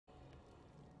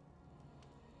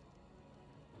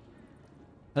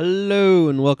Hello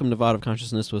and welcome to VOD of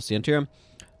Consciousness with Sientir.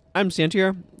 I'm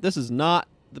Sientir. This is not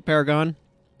the Paragon.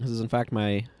 This is in fact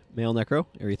my male necro,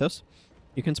 Erethos.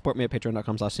 You can support me at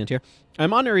patreon.com/Sientir.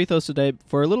 I'm on Erethos today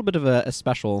for a little bit of a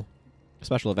special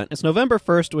event. It's November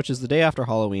 1st, which is the day after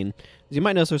Halloween. As you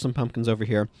might notice, there's some pumpkins over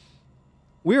here.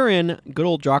 We're in good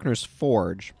old Jockner's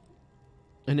Forge,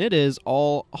 and it is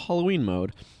all Halloween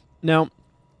mode. Now,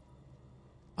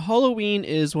 Halloween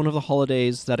is one of the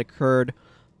holidays that occurred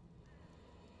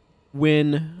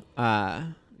when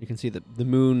you can see the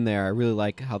moon there. I really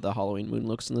like how the Halloween moon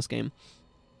looks in this game.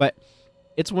 But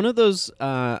it's one of those,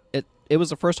 it was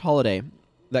the first holiday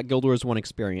that Guild Wars 1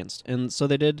 experienced. And so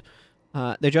they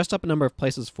dressed up a number of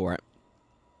places for it.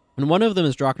 And one of them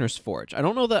is Jockner's Forge. I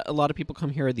don't know that a lot of people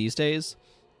come here these days,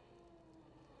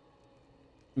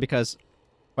 because,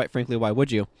 quite frankly, why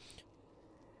would you?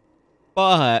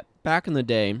 But back in the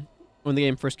day, when the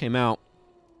game first came out,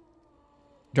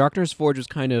 Jockner's Forge was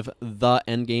kind of the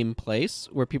endgame place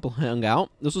where people hung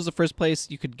out. This was the first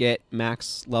place you could get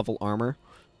max level armor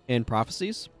and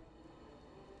prophecies.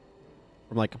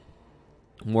 From like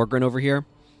Morgren over here.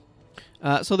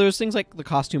 So there's things like the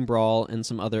costume brawl and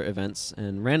some other events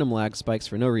and random lag spikes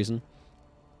for no reason.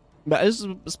 But this is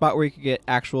a spot where you could get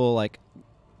actual like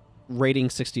rating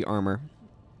 60 armor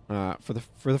for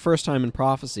the first time in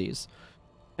prophecies.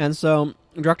 And so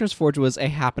Jockner's Forge was a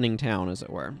happening town, as it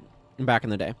were, back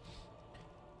in the day.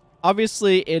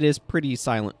 Obviously, it is pretty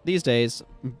silent these days,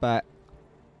 but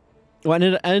what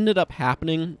ended up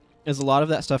happening is a lot of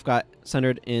that stuff got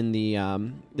centered in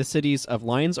the cities of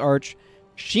Lion's Arch,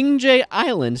 Xingje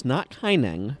Island, not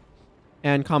Kaineng,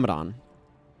 and Commodon.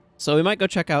 So we might go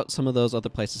check out some of those other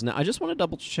places. Now, I just want to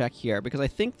double check here, because I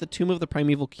think the Tomb of the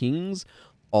Primeval Kings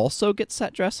also gets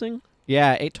set dressing.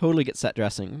 Yeah, it totally gets set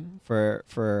dressing for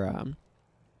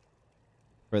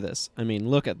this. I mean,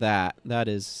 look at that. That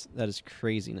is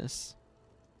craziness.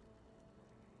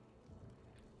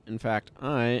 In fact,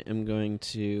 I am going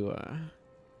to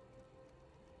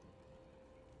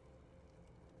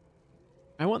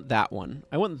I want that one.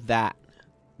 I want that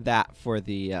for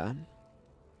the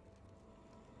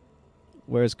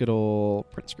where's good old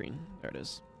print screen? There it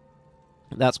is.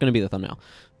 That's going to be the thumbnail.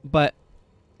 But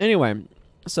anyway,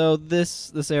 so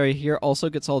this area here also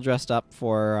gets all dressed up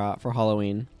for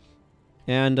Halloween.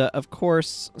 And, of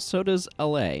course, so does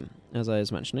LA, as I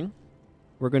was mentioning.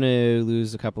 We're going to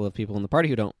lose a couple of people in the party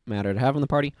who don't matter to have in the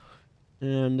party.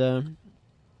 And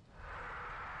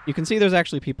you can see there's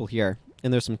actually people here.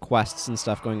 And there's some quests and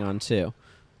stuff going on, too.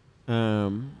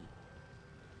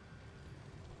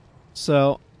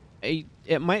 So,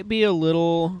 it might be a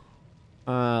little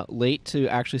late to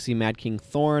actually see Mad King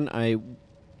Thorn. I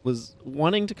was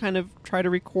wanting to kind of try to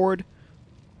record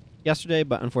yesterday,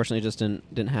 but unfortunately it just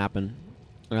didn't happen.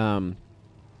 On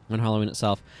Halloween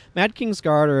itself. Mad King's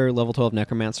Guard are level 12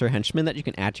 Necromancer henchmen that you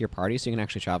can add to your party, so you can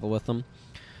actually travel with them.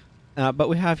 But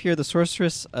we have here the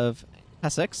Sorceress of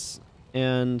Essex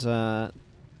and the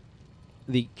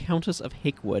Countess of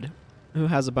Hakewood, who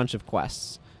has a bunch of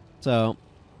quests. So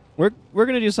we're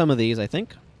going to do some of these, I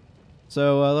think.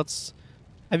 So let's...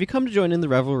 Have you come to join in the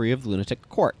revelry of the Lunatic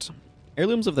Court?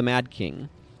 Heirlooms of the Mad King.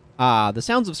 Ah, the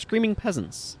sounds of screaming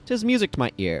peasants. 'Tis music to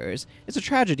my ears. It's a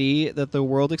tragedy that the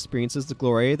world experiences the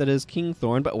glory that is King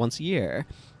Thorn but once a year.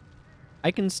 I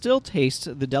can still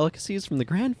taste the delicacies from the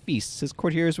grand feasts his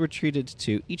courtiers were treated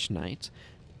to each night.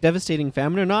 Devastating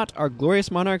famine or not, our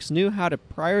glorious monarchs knew how to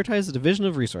prioritize the division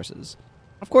of resources.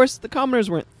 Of course, the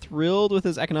commoners weren't thrilled with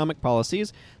his economic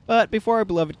policies, but before our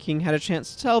beloved king had a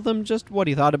chance to tell them just what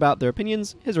he thought about their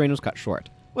opinions, his reign was cut short,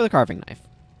 with a carving knife.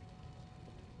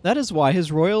 That is why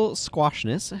His Royal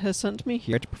Squashness has sent me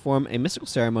here to perform a mystical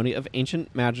ceremony of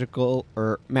ancient magic.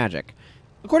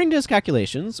 According to his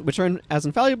calculations, which are as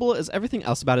infallible as everything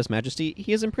else about His Majesty,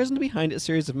 he is imprisoned behind a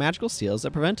series of magical seals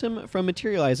that prevent him from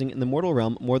materializing in the mortal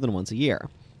realm more than once a year.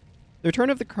 The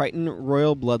return of the Crichton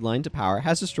royal bloodline to power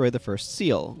has destroyed the first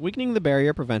seal, weakening the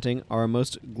barrier preventing our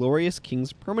most glorious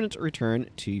king's permanent return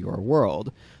to your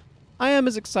world. I am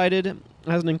as excited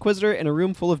as an inquisitor in a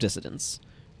room full of dissidents.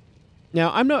 Now,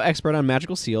 I'm no expert on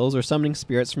magical seals or summoning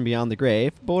spirits from beyond the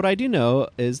grave, but what I do know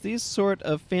is these sort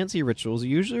of fancy rituals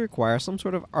usually require some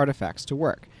sort of artifacts to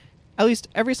work. At least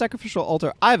every sacrificial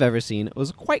altar I've ever seen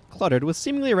was quite cluttered with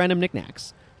seemingly random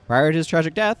knickknacks. Prior to his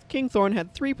tragic death, King Thorn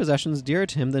had 3 possessions dearer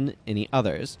to him than any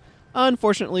others.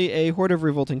 Unfortunately, a horde of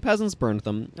revolting peasants burned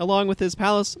them, along with his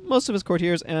palace, most of his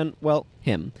courtiers, and, well,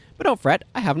 him. But don't fret,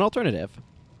 I have an alternative.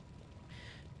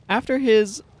 After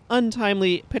his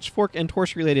untimely pitchfork and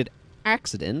torch-related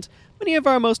accident, many of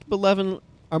our most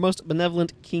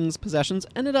benevolent king's possessions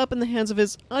ended up in the hands of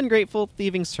his ungrateful,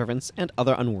 thieving servants and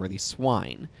other unworthy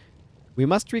swine. We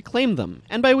must reclaim them,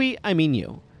 and by we, I mean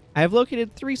you. I have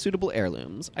located 3 suitable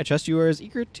heirlooms. I trust you are as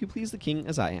eager to please the king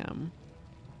as I am.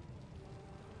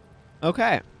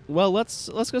 Okay, well, let's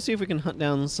go see if we can hunt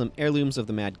down some heirlooms of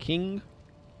the Mad King.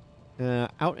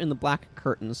 Out in the Black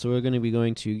Curtain, so we're going to be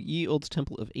going to Ye Old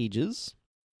Temple of Ages.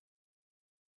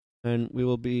 And we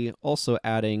will be also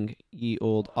adding Ye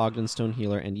Old Ogden Stone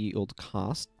Healer and Ye Old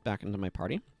Cost back into my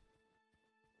party.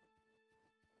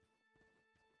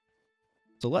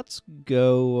 So let's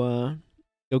go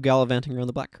gallivanting around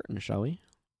the Black Curtain, shall we?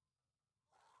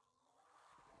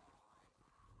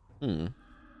 I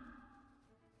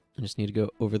just need to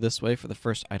go over this way for the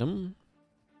first item.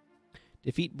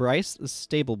 Defeat Bryce, the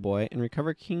stable boy, and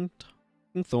recover King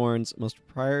Thorn's most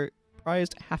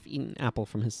prized half-eaten apple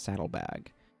from his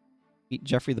saddlebag. Defeat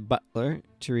Jeffrey the butler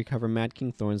to recover Mad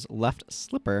King Thorn's left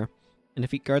slipper, and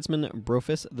defeat Guardsman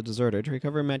Brofus the deserter to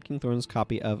recover Mad King Thorn's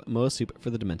copy of Moa Soup for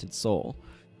the Demented Soul.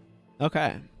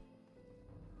 Okay.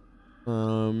 I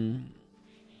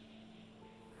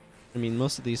mean,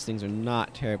 most of these things are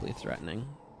not terribly threatening.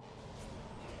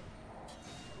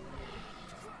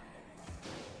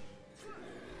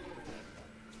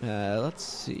 Let's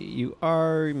see. You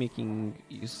are making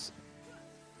use...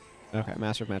 Okay,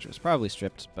 Master of Magic was probably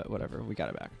stripped, but whatever. We got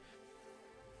it back.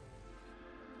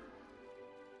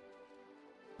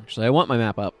 Actually, I want my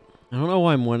map up. I don't know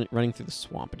why I'm running through the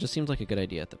swamp. It just seems like a good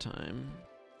idea at the time.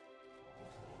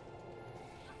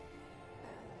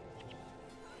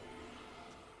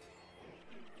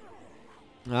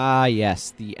 Ah,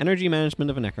 yes. The energy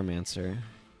management of a necromancer.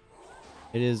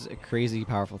 It is a crazy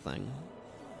powerful thing.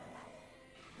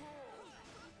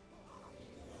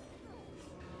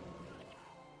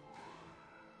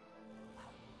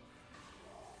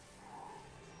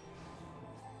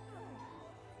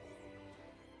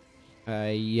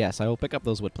 Yes, I will pick up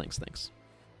those wood planks, thanks.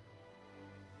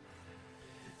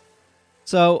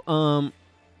 So,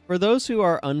 for those who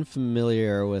are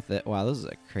unfamiliar with it... Wow, this is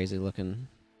a crazy looking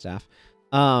staff.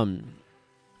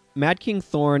 Mad King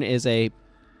Thorn is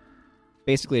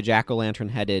basically a jack-o'-lantern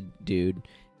headed dude.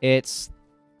 It's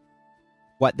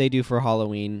what they do for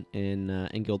Halloween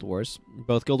in Guild Wars.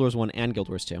 Both Guild Wars 1 and Guild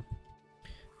Wars 2.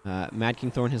 Mad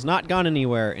King Thorn has not gone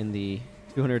anywhere in the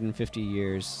 250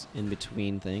 years in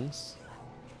between things.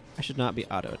 I should not be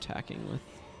auto-attacking with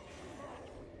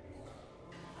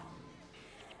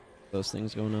those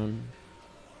things going on.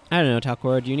 I don't know,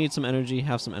 Talcora, do you need some energy?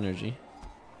 Have some energy.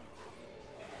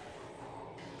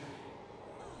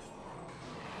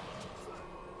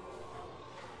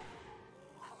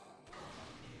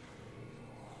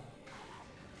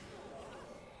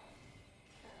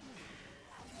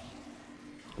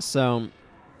 So,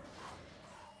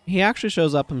 he actually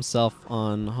shows up himself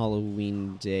on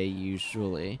Halloween Day,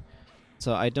 usually.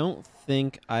 So I don't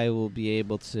think I will be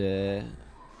able to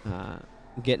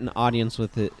get an audience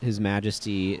with His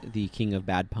Majesty, the King of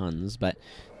Bad Puns, but...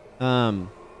 we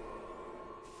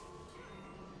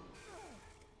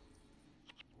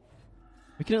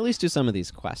can at least do some of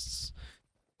these quests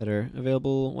that are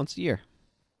available once a year.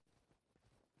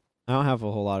 I don't have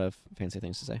a whole lot of fancy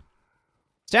things to say.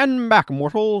 Stand back,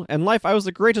 mortal! In life I was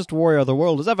the greatest warrior the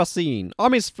world has ever seen.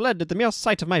 Armies fled at the mere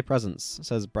sight of my presence,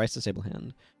 says Bryce the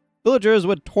Stablehand. Villagers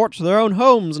would torch their own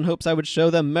homes in hopes I would show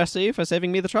them mercy for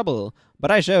saving me the trouble. But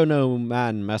I show no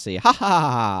man mercy. Ha ha ha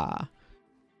ha!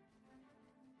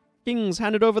 Kings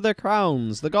handed over their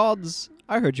crowns. The gods...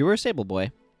 I heard you were a stable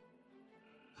boy.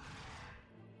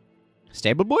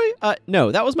 Stable boy?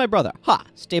 No, that was my brother. Ha!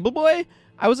 Stable boy?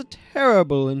 I was a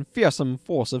terrible and fearsome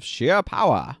force of sheer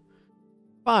power.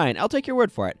 Fine, I'll take your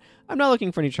word for it. I'm not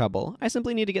looking for any trouble. I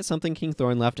simply need to get something King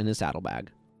Thorn left in his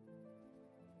saddlebag.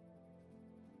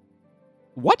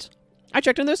 What? I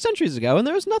checked in there centuries ago, and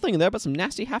there was nothing in there but some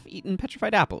nasty half-eaten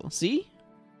petrified apple. See?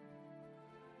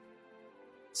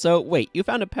 So, wait, you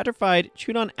found a petrified,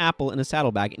 chewed-on apple in a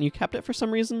saddlebag, and you kept it for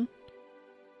some reason?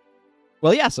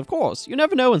 Well, yes, of course. You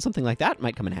never know when something like that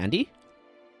might come in handy.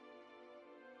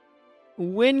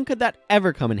 When could that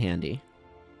ever come in handy?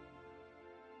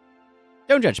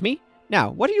 Don't judge me.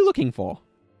 Now, what are you looking for?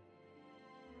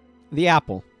 The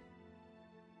apple.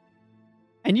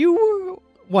 And you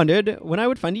wondered when I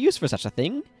would find a use for such a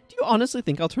thing? Do you honestly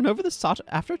think I'll turn over the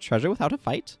sought-after treasure without a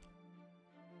fight?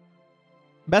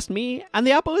 Best me, and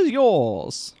the apple is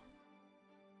yours.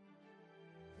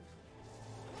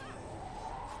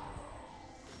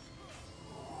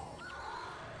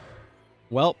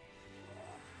 Well,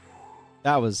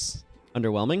 that was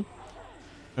underwhelming.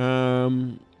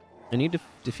 I need to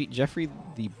defeat Jeffrey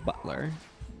the butler.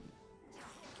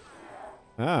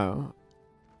 Oh.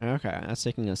 Okay, that's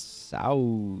taking us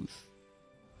south.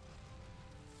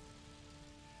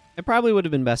 It probably would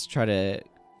have been best to try to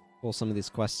pull some of these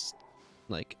quests,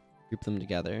 like, group them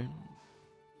together.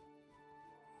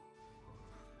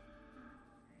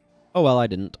 Oh well, I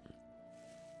didn't.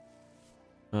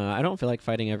 I don't feel like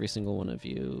fighting every single one of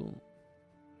you.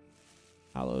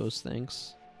 Hallows,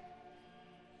 thanks.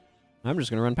 I'm just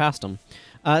gonna run past them.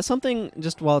 Something,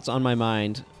 just while it's on my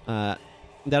mind, that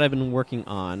I've been working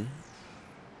on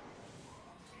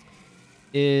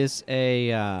is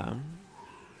a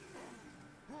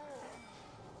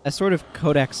sort of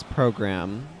codex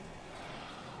program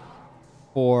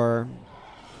for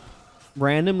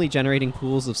randomly generating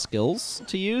pools of skills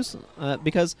to use,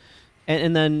 because,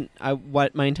 and then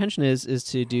what my intention is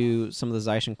to do some of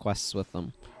the Zaishin quests with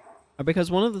them, because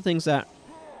one of the things that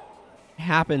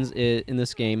happens in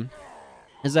this game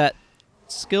is that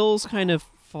skills kind of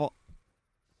fall,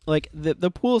 like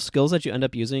the pool of skills that you end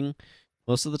up using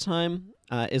most of the time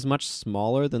is much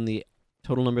smaller than the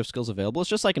total number of skills available. It's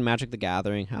just like in Magic the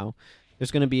Gathering, how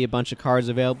there's going to be a bunch of cards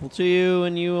available to you,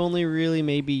 and you only really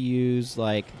maybe use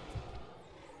like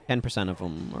 10% of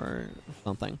them or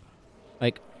something.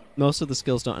 Like, most of the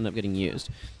skills don't end up getting used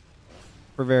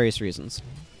for various reasons.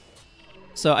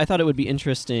 So I thought it would be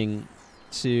interesting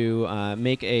to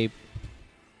make a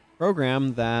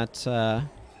program that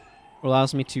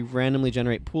allows me to randomly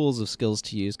generate pools of skills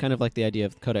to use, kind of like the idea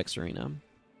of the Codex Arena.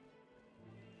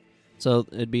 So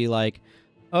it'd be like,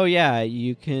 oh yeah,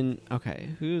 you can... Okay,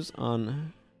 who's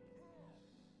on...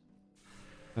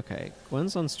 Okay,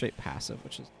 Gwen's on straight passive,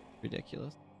 which is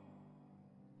ridiculous.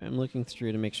 I'm looking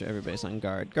through to make sure everybody's on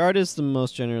guard. Guard is the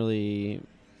most generally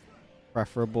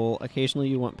preferable. Occasionally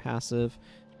you want passive.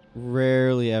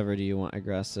 Rarely ever do you want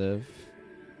aggressive.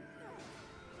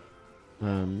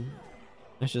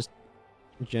 It's just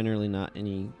generally not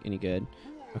any good.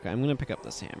 Okay, I'm gonna pick up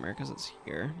this hammer because it's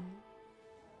here.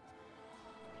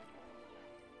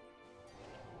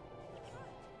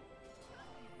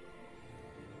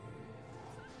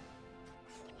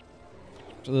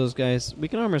 So those guys,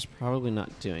 Weaken Armor's probably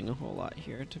not doing a whole lot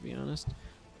here, to be honest.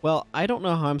 Well, I don't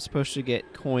know how I'm supposed to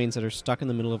get coins that are stuck in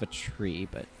the middle of a tree,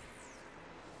 but...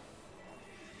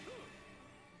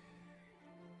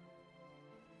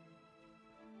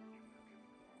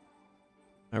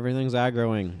 Everything's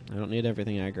aggroing. I don't need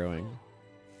everything aggroing.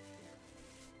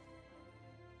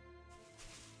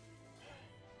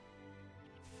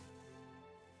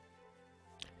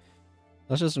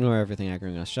 Let's just ignore everything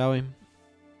aggroing us, shall we?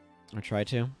 Or try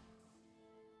to.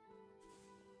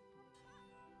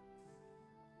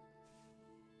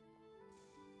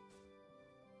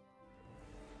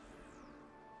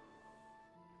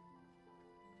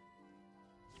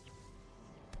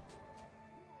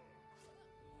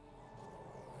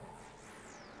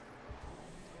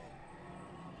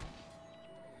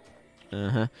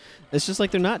 It's just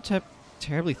like they're not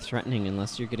terribly threatening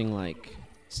unless you're getting like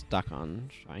stuck on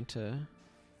trying to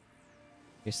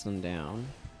chase them down.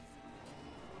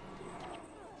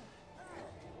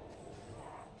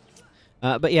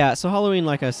 But yeah, so Halloween,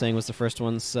 like I was saying, was the first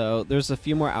one, so there's a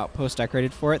few more outposts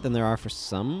decorated for it than there are for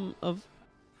some of...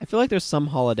 I feel like there's some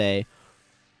holiday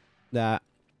that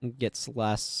gets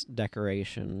less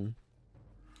decoration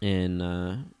in,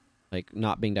 like,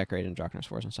 not being decorated in Draknar's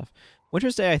Forest and stuff.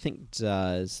 Winter's Day, I think,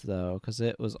 does, though, because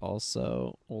it was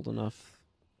also old enough.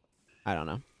 I don't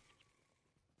know.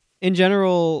 In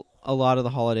general, a lot of the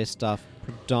holiday stuff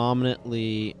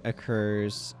predominantly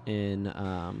occurs in...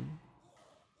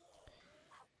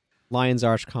 Lion's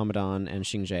Arch, Commandant, and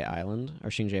Xingzhe Island, or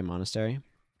Xingzhe Monastery,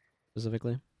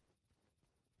 specifically.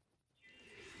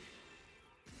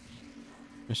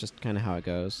 It's just kind of how it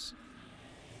goes.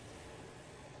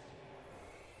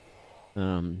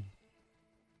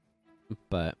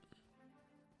 But...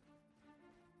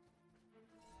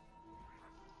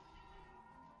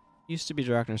 Used to be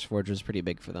Draknar's Forge was pretty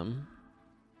big for them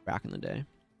back in the day.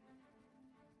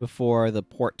 Before the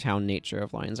port town nature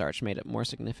of Lion's Arch made it more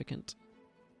significant.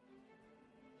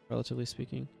 Relatively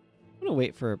speaking. I'm gonna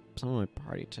wait for some of my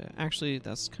party to... Actually,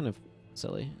 that's kind of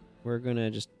silly. We're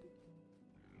gonna just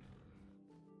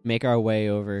make our way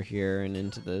over here and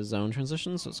into the zone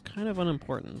transition, so it's kind of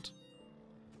unimportant.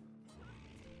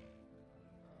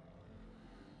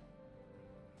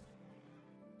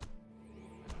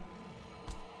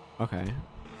 Okay.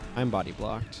 I'm body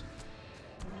blocked.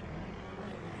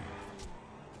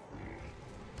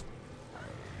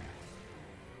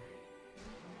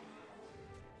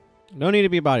 No need to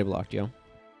be body blocked, yo.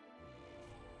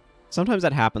 Sometimes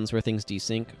that happens where things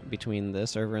desync between the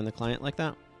server and the client like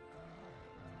that.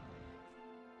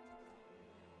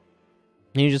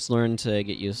 And you just learn to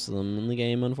get used to them in the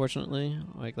game, unfortunately.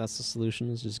 Like, that's the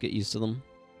solution, is just get used to them.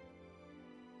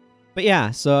 But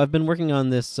yeah, so I've been working on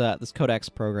this this codex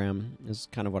program is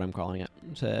kind of what I'm calling it.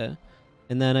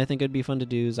 And then I think it'd be fun to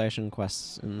do Zaishin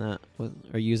quests in that,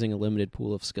 or using a limited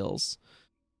pool of skills.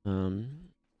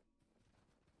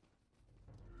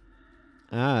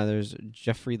 There's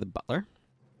Jeffrey the Butler.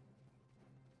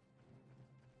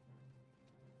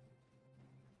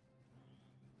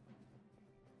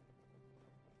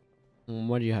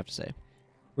 What do you have to say?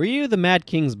 Were you the Mad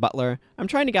King's butler? I'm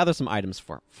trying to gather some items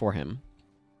for him.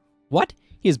 What?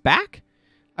 He is back?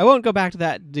 I won't go back to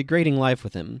that degrading life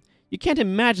with him. You can't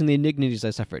imagine the indignities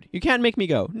I suffered. You can't make me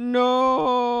go. No.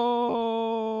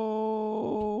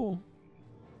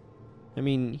 I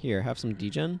mean, here, have some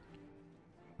degen.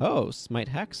 Oh, smite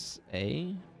hex,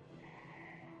 eh?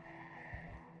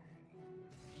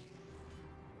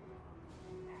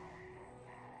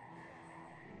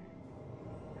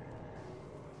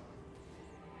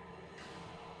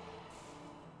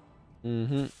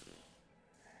 Mm-hmm.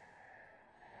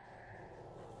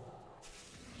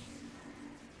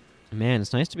 Man,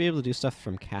 it's nice to be able to do stuff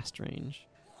from cast range.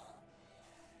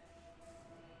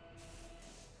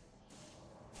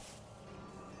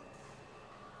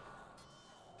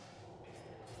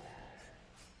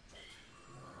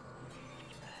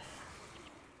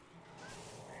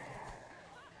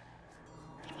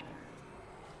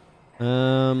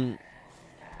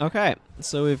 Okay,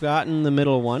 so we've gotten the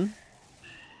middle one.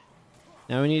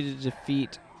 Now we need to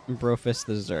defeat Brofist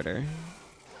the Deserter.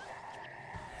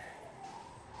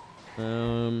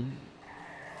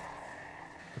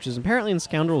 Which is apparently in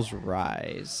Scoundrel's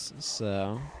Rise,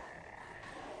 so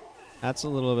that's a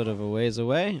little bit of a ways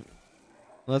away.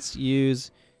 Let's use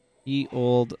the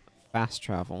old fast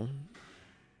travel.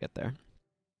 Get there.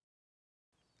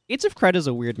 Gates of Cred is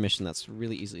a weird mission that's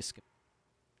really easily skipped.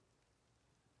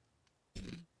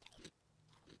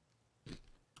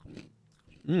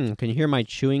 Can you hear my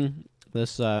chewing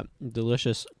this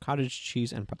delicious cottage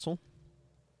cheese and pretzel?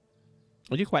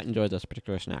 I do quite enjoy this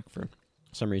particular snack for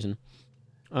some reason.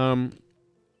 In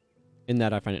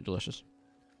that I find it delicious.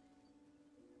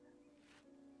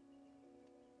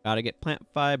 Gotta get plant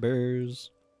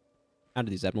fibers out of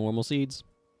these abnormal seeds.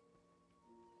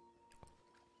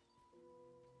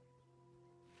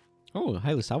 Oh, a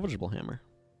highly salvageable hammer.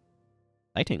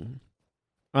 Exciting.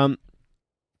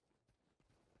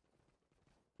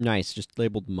 Nice, just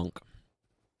labeled monk.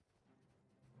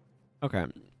 Okay.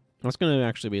 That's going to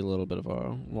actually be a little bit of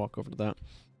a walk over to that.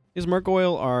 These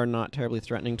Murgoyle are not terribly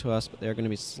threatening to us, but they're going to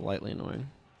be slightly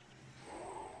annoying.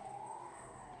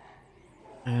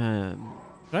 Could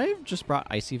I have just brought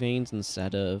Icy Veins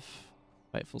instead of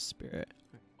Spiteful Spirit?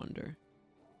 I wonder.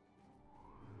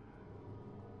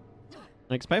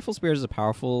 Like, Spiteful Spirit is a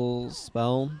powerful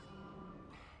spell.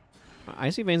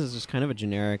 Icy Veins is just kind of a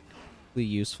generically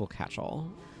useful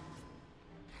catch-all.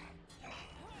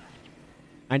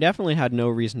 I definitely had no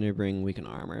reason to bring Weaken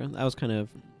Armor. That was kind of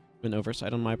an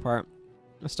oversight on my part.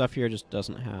 The stuff here just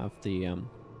doesn't have the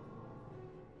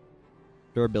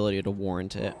durability to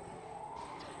warrant it.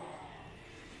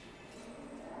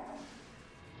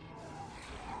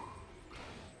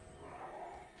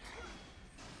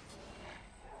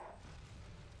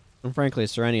 And frankly,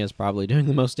 Serenia is probably doing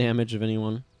the most damage of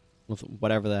anyone with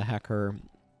whatever the heck her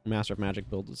Master of Magic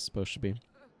build is supposed to be.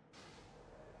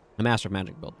 A Master of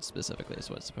Magic build specifically is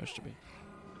what it's supposed to be.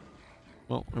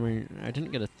 Well, I mean, I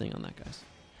didn't get a thing on that, guys.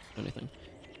 Anything.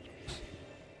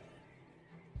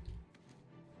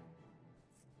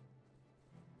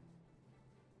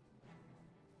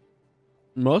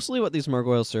 Mostly what these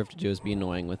Murgoyles serve to do is be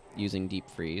annoying with using Deep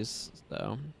Freeze,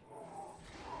 so...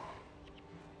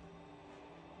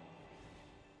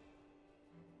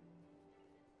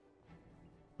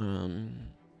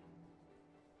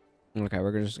 Okay,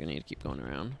 we're just gonna need to keep going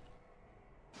around.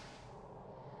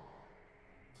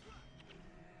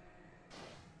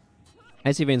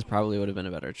 Icy Veins probably would have been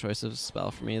a better choice of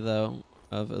spell for me, though,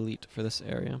 of Elite for this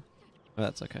area. But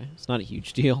that's okay. It's not a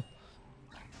huge deal.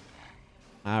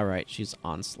 Alright, she's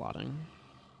onslaughting.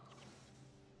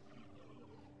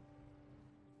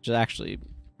 Which is actually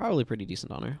probably pretty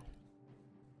decent on her.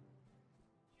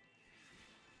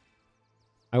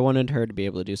 I wanted her to be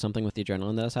able to do something with the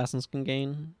adrenaline that assassins can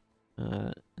gain.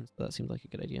 And so that seemed like a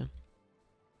good idea.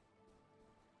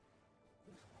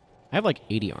 I have like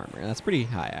 80 armor. That's pretty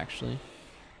high, actually.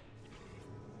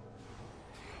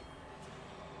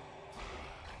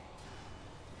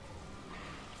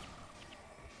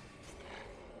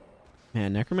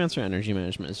 Man, Necromancer energy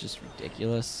management is just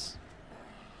ridiculous.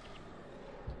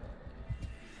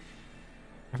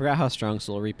 I forgot how strong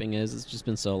Soul Reaping is. It's just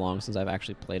been so long since I've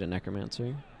actually played a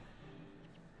Necromancer.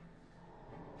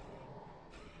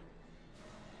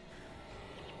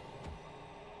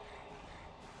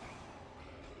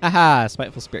 Haha,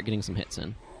 Spiteful Spirit getting some hits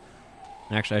in.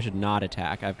 Actually, I should not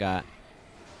attack. I've got...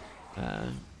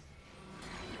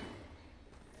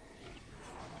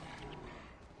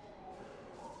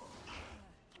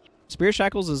 Spirit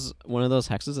Shackles is one of those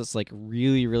hexes that's like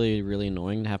really, really, really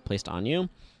annoying to have placed on you.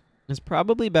 It's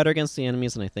probably better against the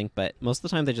enemies than I think, but most of the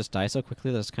time they just die so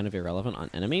quickly that it's kind of irrelevant on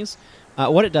enemies.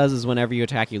 What it does is whenever you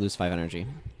attack, you lose 5 energy.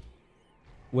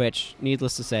 Which,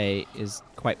 needless to say, is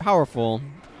quite powerful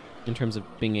in terms of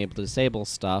being able to disable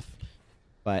stuff,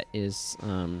 but is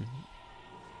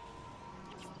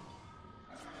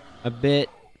a bit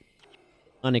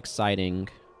unexciting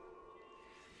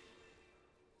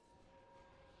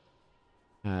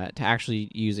to actually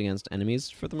use against enemies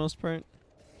for the most part.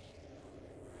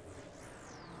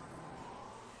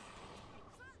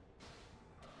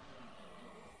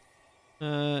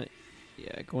 Yeah,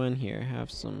 go in here,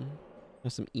 have some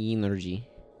energy.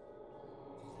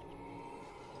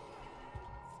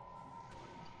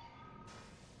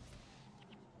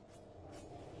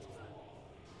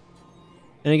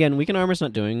 And again, Weaken Armor's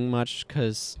not doing much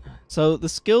because... So the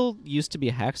skill used to be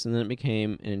a hex, and then it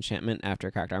became an enchantment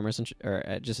after Cracked Armor, or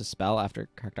just a spell after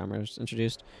Cracked Armor is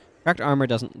introduced. Cracked Armor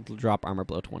doesn't drop armor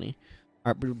below 20.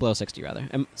 Or below 60, rather.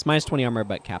 It's minus 20 armor,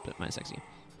 but capped at minus 60.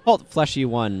 Halt, fleshy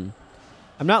one.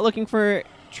 I'm not looking for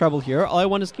trouble here. All I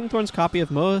want is King Thorn's copy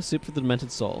of Moa Soup for the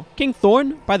Demented Soul. King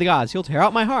Thorn? By the gods, he'll tear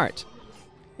out my heart.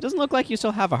 It doesn't look like you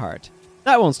still have a heart.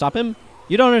 That won't stop him.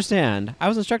 You don't understand. I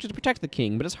was instructed to protect the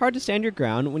king, but it's hard to stand your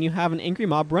ground when you have an angry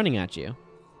mob running at you.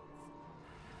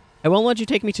 I won't let you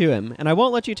take me to him, and I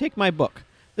won't let you take my book.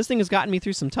 This thing has gotten me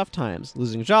through some tough times.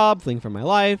 Losing a job, fleeing for my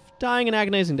life, dying an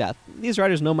agonizing death. These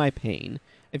writers know my pain.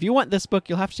 If you want this book,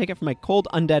 you'll have to take it from my cold,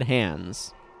 undead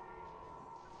hands.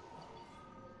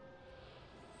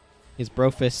 He's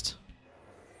Brofist.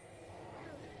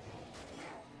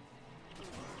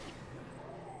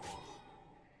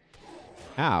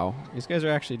 Ow. These guys are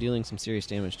actually dealing some serious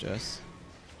damage to us.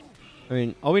 I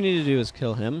mean, all we need to do is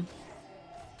kill him.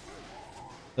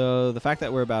 So the fact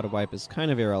that we're about to wipe is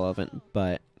kind of irrelevant,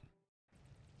 but...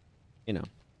 You know.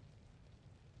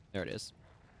 There it is.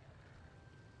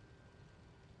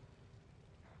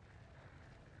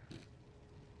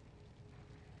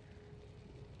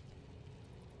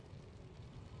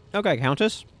 Okay,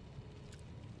 Countess.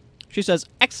 She says,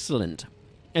 excellent.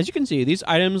 As you can see, these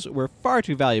items were far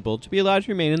too valuable to be allowed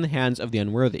to remain in the hands of the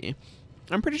unworthy.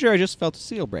 I'm pretty sure I just felt a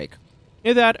seal break.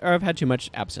 Either that, or I've had too much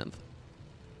absinthe.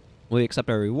 Will you accept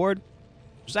our reward?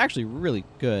 Which is actually really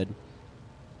good.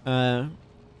 No,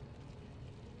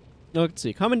 let's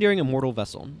see. Commandeering a mortal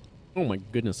vessel. Oh my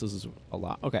goodness, this is a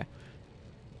lot. Okay.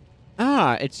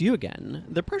 Ah, it's you again.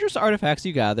 The precious artifacts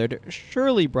you gathered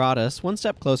surely brought us one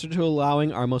step closer to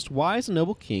allowing our most wise and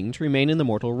noble king to remain in the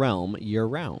mortal realm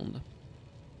year-round.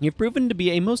 You've proven to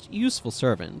be a most useful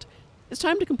servant. It's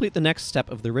time to complete the next step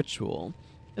of the ritual.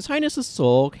 His Highness's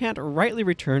soul can't rightly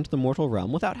return to the mortal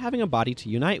realm without having a body to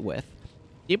unite with.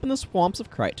 Deep in the swamps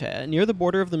of Kryta, near the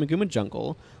border of the Maguma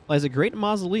jungle, lies a great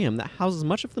mausoleum that houses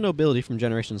much of the nobility from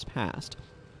generations past.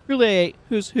 Truly a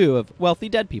who's who of wealthy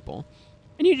dead people.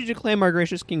 I need you to claim our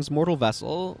gracious king's mortal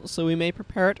vessel, so we may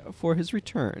prepare it for his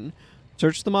return.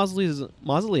 Search the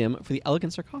mausoleum for the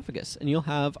elegant sarcophagus, and you'll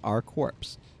have our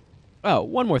corpse. Oh,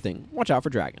 one more thing. Watch out for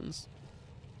dragons.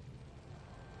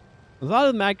 The thought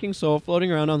of the Mad King's soul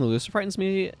floating around on the loose frightens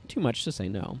me too much to say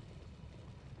no.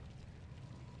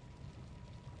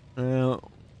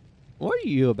 What are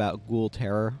you about, ghoul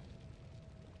terror?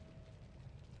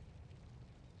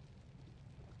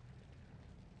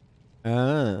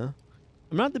 I'm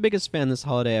not the biggest fan this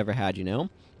holiday ever had, you know?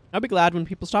 I'll be glad when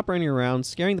people stop running around,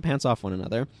 scaring the pants off one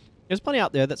another. There's plenty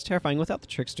out there that's terrifying without the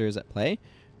tricksters at play.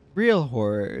 Real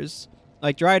horrors,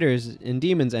 like driders and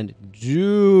demons and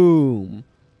doom.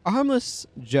 A harmless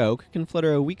joke can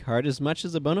flutter a weak heart as much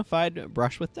as a bona fide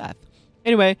brush with death.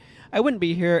 Anyway, I wouldn't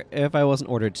be here if I wasn't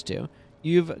ordered to.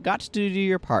 You've got to do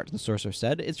your part, the sorcerer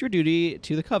said. It's your duty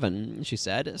to the coven, she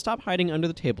said. Stop hiding under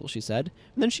the table, she said.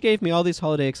 And then she gave me all these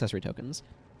holiday accessory tokens.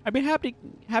 I'd be happy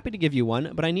to give you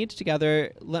one, but I need to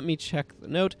gather, let me check the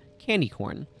note, candy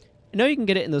corn. I know you can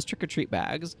get it in those trick-or-treat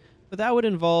bags, but that would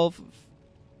involve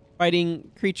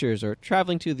fighting creatures or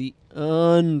traveling to the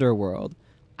underworld.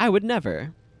 I would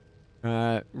never.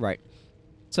 Right.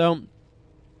 So,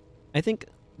 I think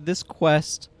this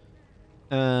quest,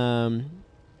 yeah.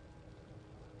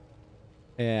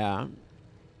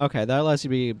 Okay, that allows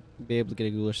you to be able to get a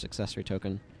ghoulish accessory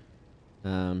token.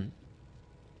 And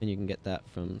you can get that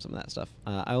from some of that stuff.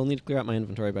 I will need to clear out my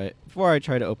inventory before I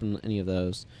try to open any of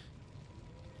those.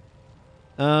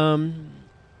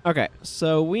 Okay,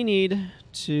 so we need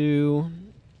to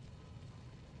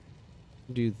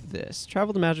do this.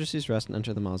 Travel to Majesty's Rest and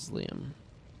enter the mausoleum.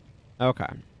 Okay.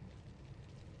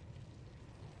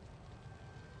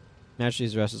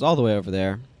 Majesty's Rest is all the way over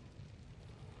there.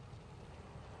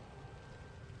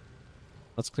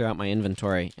 Let's clear out my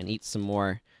inventory and eat some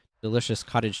more delicious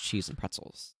cottage cheese and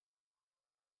pretzels.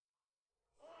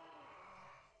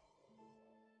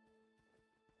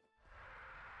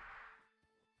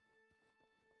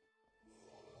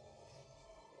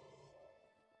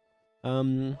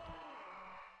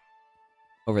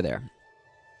 Over there.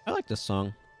 I like this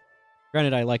song.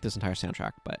 Granted, I like this entire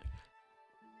soundtrack, but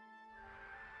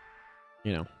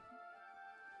you know.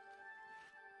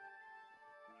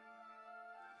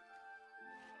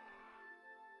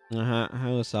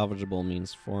 How salvageable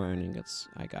means 4 iron ingots.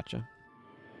 I gotcha.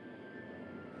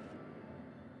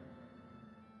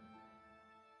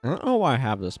 I don't know why I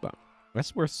have this, but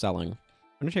that's worth selling.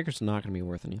 Undertaker's not going to be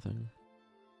worth anything.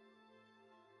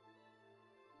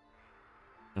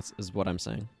 Is what I'm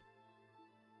saying.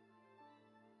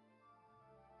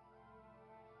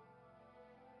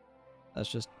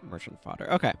 That's just merchant fodder.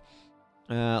 Okay.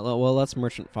 Well, let's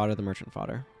merchant fodder the merchant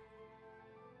fodder.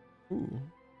 Ooh.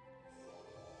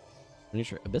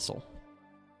 Miniature abyssal.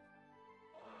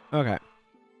 Okay.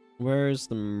 Where's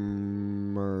the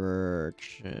merchant?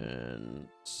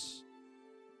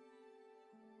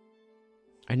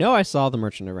 I know I saw the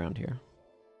merchant around here.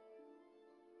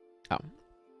 Oh,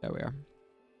 there we are.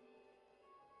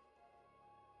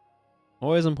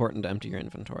 Always important to empty your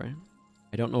inventory.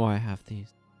 I don't know why I have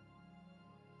these.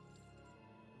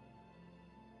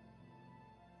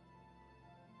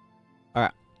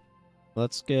 Alright.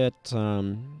 Let's get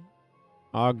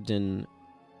Ogden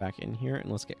back in here,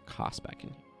 and let's get Koss back in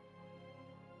here.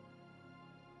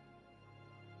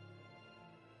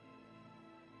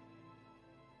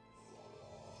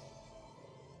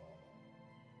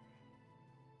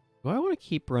 Do I want to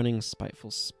keep running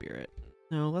Spiteful Spirit?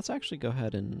 No, let's actually go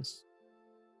ahead and...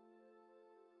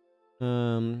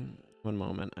 one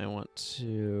moment. I want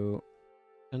to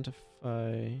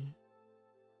identify...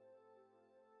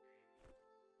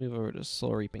 Move over to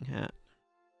Soul Reaping Hat.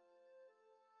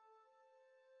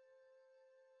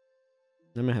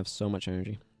 I'm gonna have so much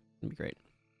energy. It'll be great.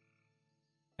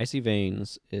 Icy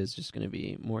Veins is just gonna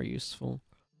be more useful.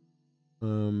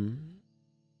 And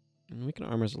Weaken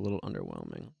Armor is a little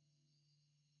underwhelming.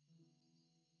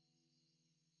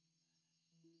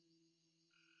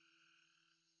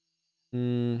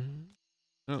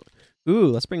 Oh. Ooh,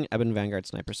 let's bring Ebon Vanguard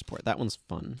Sniper support. That one's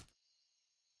fun.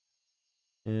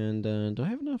 And do I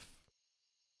have enough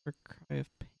for Cry of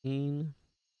Pain?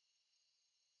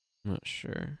 I'm not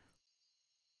sure.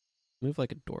 Move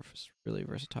like a dwarf is really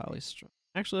versatilely strong.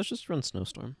 Actually, let's just run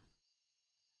Snowstorm.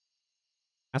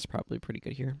 That's probably pretty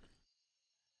good here.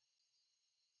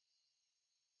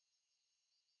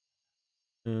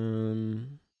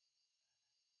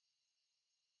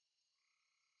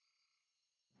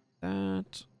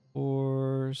 That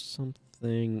or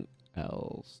something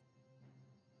else.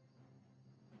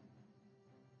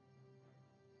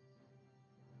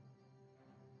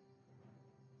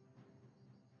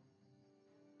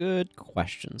 Good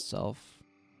question, Self.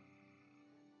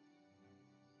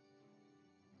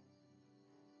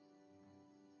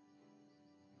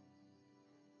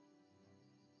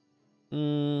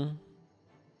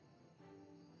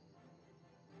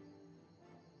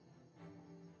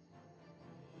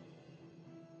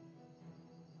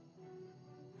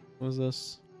 What was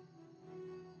this?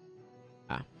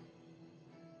 Ah.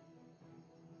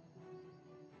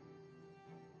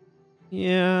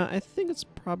 Yeah, I think it's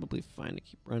probably fine to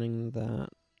keep running that.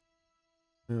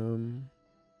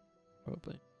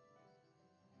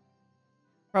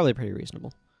 Probably pretty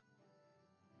reasonable.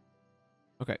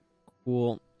 Okay,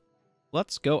 cool.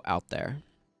 Let's go out there.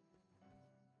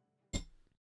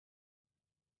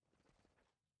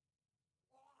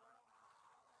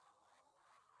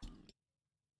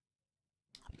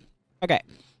 Okay,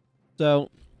 so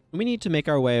we need to make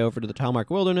our way over to the Talmark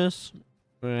Wilderness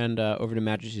and over to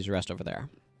Majesty's Rest over there.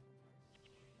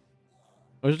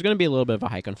 Which is going to be a little bit of a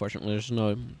hike, unfortunately. There's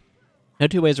no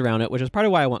two ways around it, which is part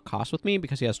of why I want Koss with me,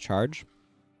 because he has charge.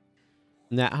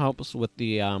 And that helps with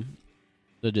the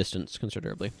distance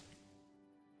considerably.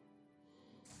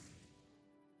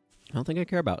 I don't think I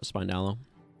care about Spined-Aloe.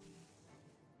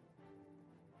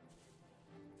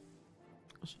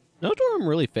 Snowstorm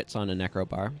really fits on a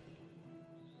Necrobar.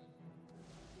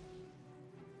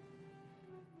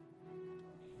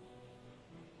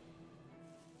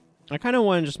 I kind of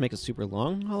want to just make a super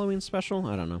long Halloween special.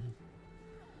 I don't know.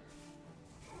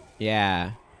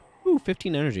 Yeah. Ooh,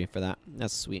 15 energy for that.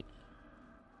 That's sweet.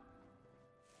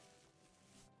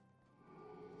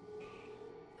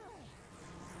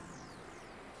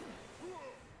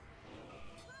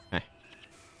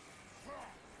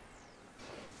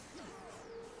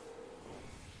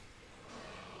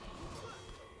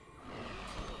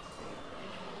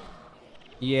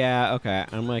 Yeah, okay.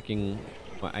 I'm liking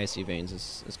what Icy Veins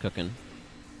is cooking.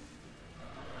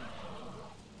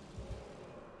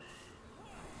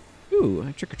 Ooh,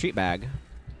 a trick-or-treat bag.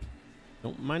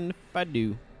 Don't mind if I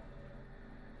do.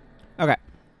 Okay.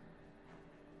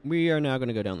 We are now going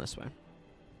to go down this way.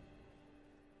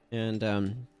 And,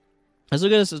 let's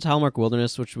look at this Talmark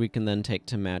Wilderness, which we can then take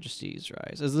to Majesty's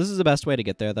Rise. This is the best way to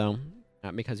get there, though,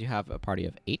 because you have a party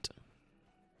of 8.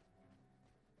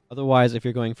 Otherwise, if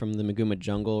you're going from the Maguma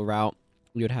Jungle route,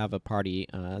 you would have a party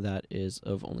that is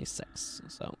of only 6.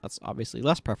 So that's obviously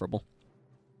less preferable.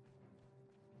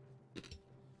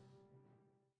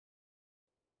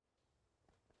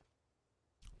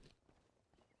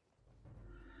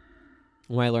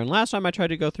 What I learned last time I tried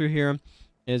to go through here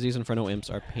is these Inferno Imps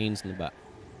are pains in the butt.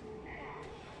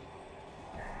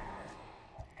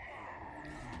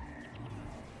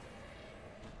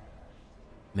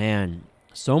 Man,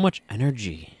 so much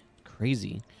energy.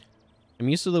 Crazy. I'm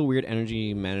used to the weird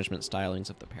energy management stylings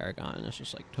of the Paragon, and it's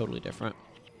just like totally different.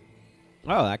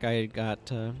 Oh, that guy got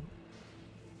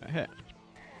hit.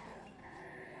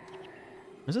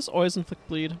 Is this always inflict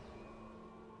bleed?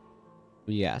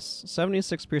 Yes.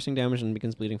 76 piercing damage and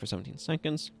begins bleeding for 17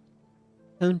 seconds.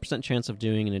 10% chance of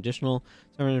doing an additional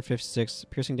 756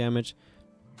 piercing damage.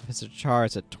 If it's a char,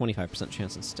 it's a 25%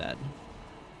 chance instead.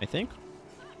 I think?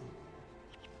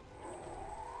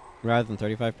 Rather than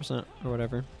 35% or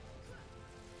whatever.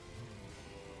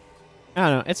 I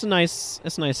don't know. It's a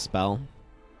nice spell.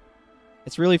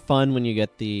 It's really fun when you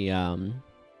get the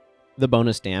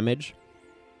bonus damage.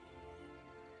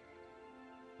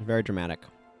 Very dramatic.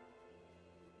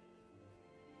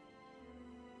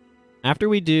 After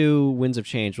we do Winds of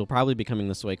Change, we'll probably be coming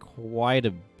this way quite a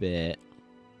bit.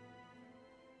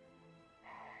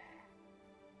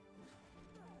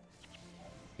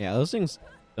 Yeah, those things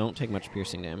don't take much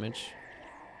piercing damage.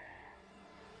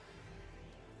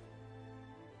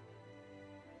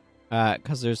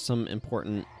 Because there's some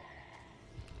important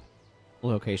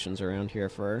locations around here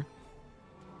for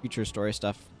future story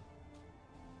stuff.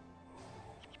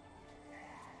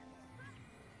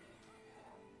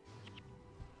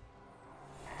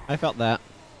 I felt that.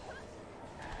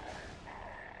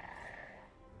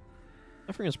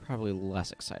 Suffering is probably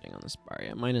less exciting on this bar.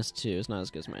 Yeah, -2 is not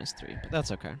as good as -3, but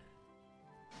that's okay.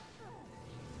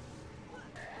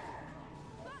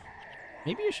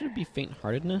 Maybe it should be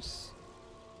faint-heartedness.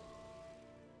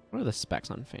 What are the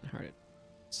specs on faint-hearted?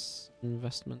 It's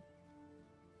investment.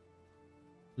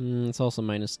 It's also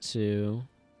 -2.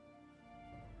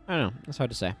 I don't know. It's hard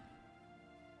to say.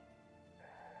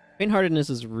 Faint-heartedness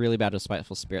is really bad with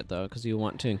Spiteful Spirit, though, because you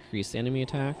want to increase the enemy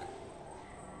attack.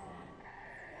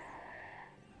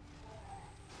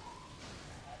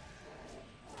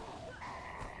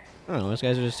 I don't know. Those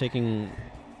guys are just taking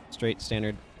straight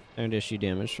standard issue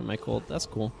damage from my cold. That's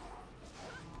cool.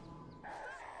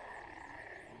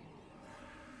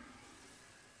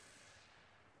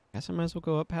 Guess I might as well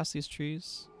go up past these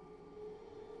trees.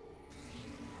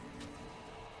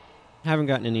 Haven't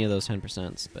gotten any of those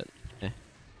 10%, but eh.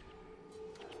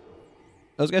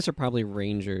 Those guys are probably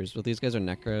rangers, but these guys are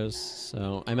necros,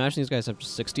 so I imagine these guys have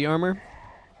 60 armor,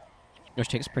 which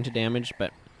takes printed damage,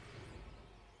 but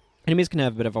enemies can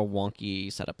have a bit of a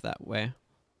wonky setup that way.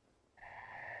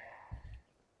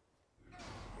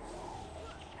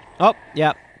 Oh,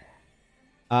 yeah.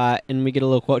 And we get a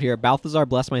little quote here. Balthazar,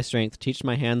 bless my strength, teach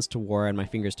my hands to war and my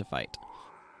fingers to fight.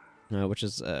 Which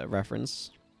is a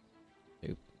reference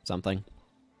to something.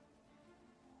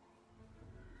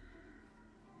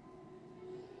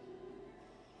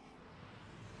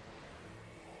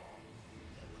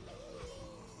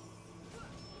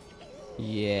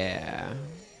 Yeah.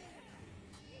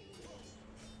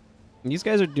 These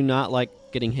guys do not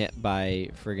like getting hit by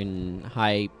friggin'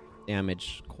 high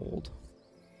damage cold.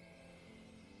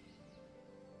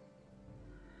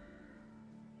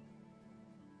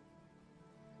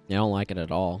 They don't like it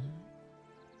at all.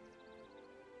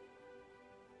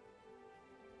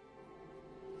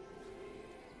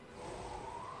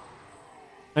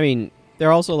 I mean,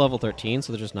 they're also level 13,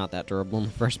 so they're just not that durable in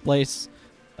the first place.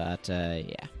 But,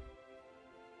 yeah.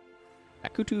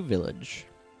 Akutu Village.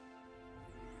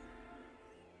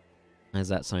 As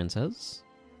that sign says.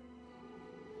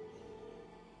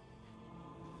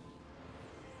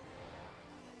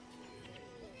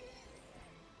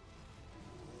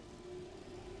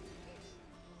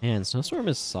 Man, Snowstorm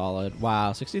is solid.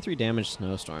 Wow, 63 damage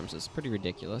Snowstorms is pretty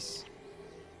ridiculous.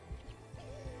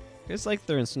 It's like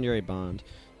their Incendiary Bond.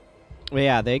 But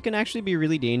yeah, they can actually be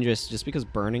really dangerous just because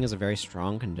burning is a very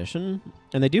strong condition.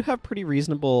 And they do have pretty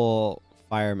reasonable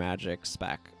fire magic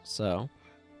spec, so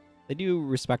they do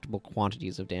respectable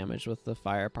quantities of damage with the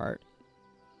fire part.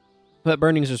 But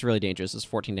burning is just really dangerous. It's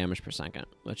 14 damage per second,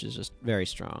 which is just very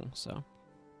strong, so.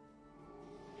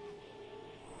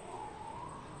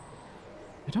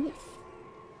 I don't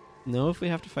know if we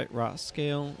have to fight rot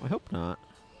scale. I hope not.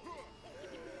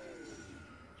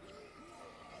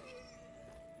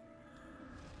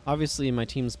 Obviously, my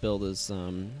team's build is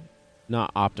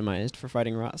not optimized for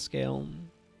fighting rot scale.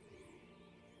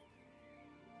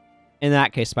 In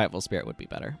that case, Spiteful Spirit would be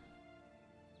better.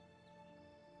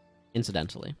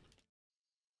 Incidentally.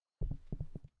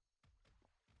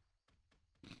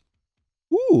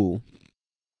 Ooh.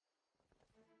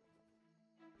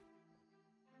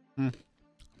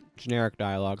 Generic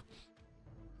dialogue.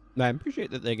 I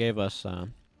appreciate that they gave us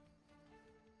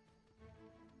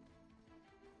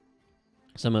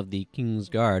some of the King's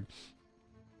Guard.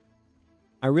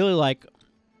 I really like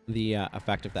the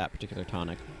effect of that particular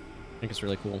tonic. I think it's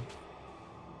really cool.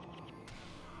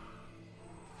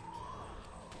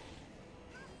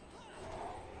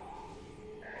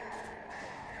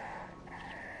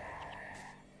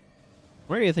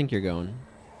 Where do you think you're going?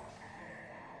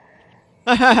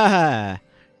 Yeah.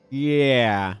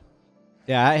 Yeah,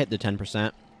 I hit the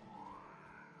 10%.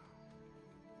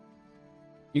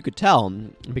 You could tell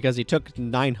because he took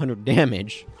 900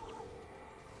 damage.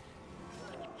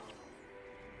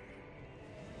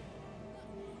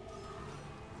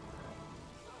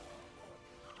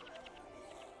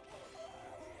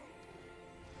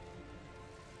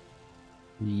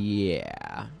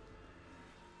 Yeah.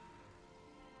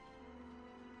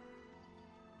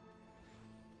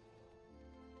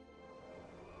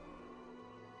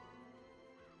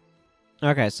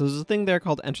 Okay, so there's a thing there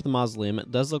called Enter the Mausoleum. It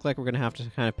does look like we're going to have to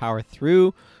kind of power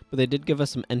through, but they did give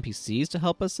us some NPCs to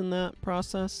help us in that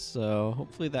process, so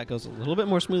hopefully that goes a little bit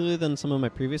more smoothly than some of my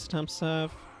previous attempts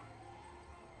have.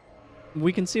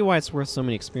 We can see why it's worth so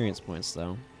many experience points,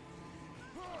 though.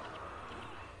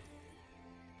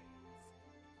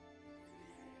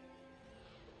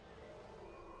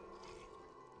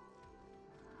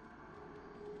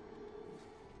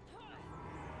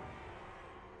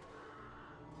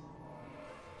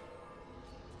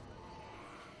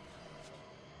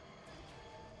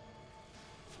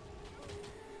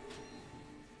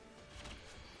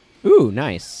 Ooh,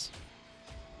 nice.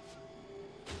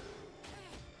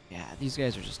 Yeah, these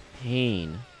guys are just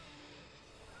pain.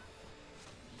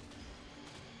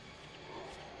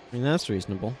 I mean, that's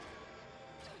reasonable.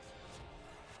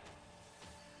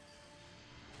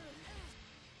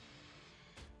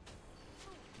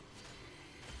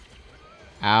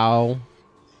 Ow.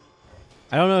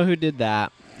 I don't know who did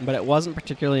that, but it wasn't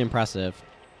particularly impressive.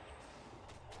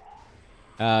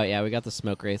 Oh, yeah, we got the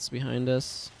smoke wraiths behind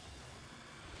us.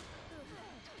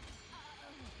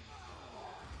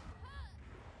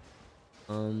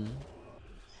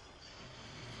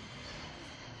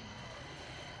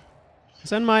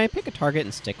 Send my pick a target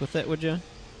and stick with it, would you?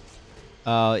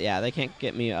 Oh, yeah, they can't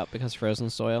get me up because frozen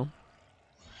soil.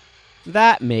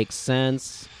 That makes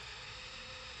sense.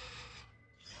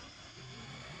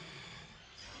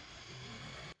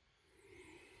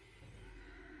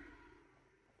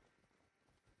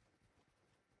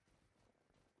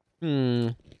 Hmm.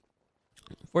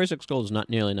 46 gold is not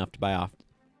nearly enough to buy off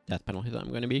death penalty that I'm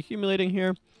going to be accumulating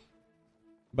here.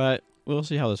 But we'll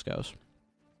see how this goes.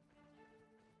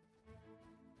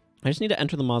 I just need to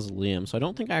enter the mausoleum, so I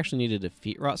don't think I actually need to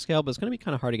defeat rot scale, but it's going to be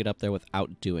kind of hard to get up there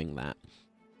without doing that.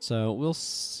 So we'll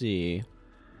see.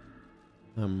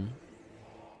 It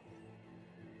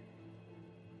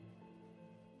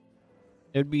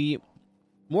would be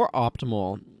more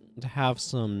optimal to have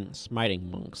some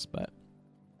smiting monks, but...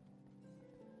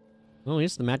 Well, at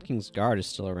least the Mad King's Guard is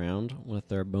still around with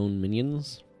their bone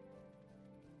minions.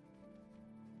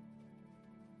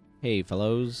 Hey,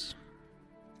 fellows.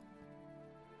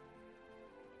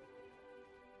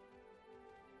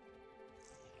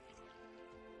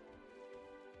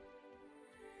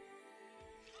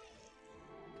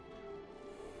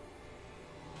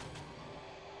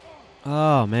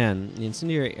 Oh, man. The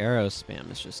incendiary arrow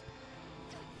spam is just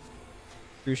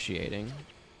excruciating.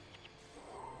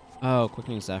 Oh,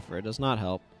 Quickening Zephyr. It does not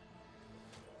help.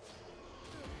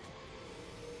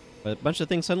 But a bunch of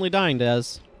things suddenly dying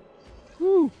does.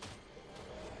 Woo!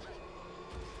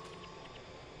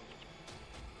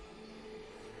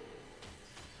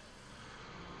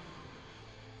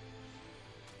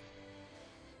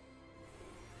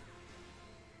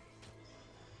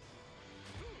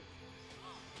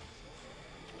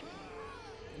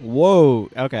 Whoa!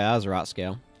 Okay, that was a rot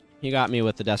scale. He got me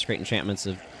with the Desecrate enchantments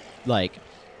of, like...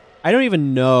 I don't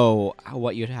even know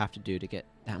what you'd have to do to get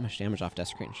that much damage off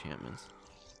Desecrate enchantments.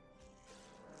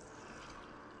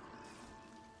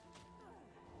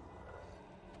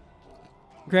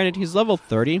 Granted, he's level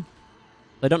 30.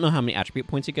 I don't know how many attribute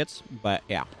points he gets, but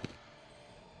yeah.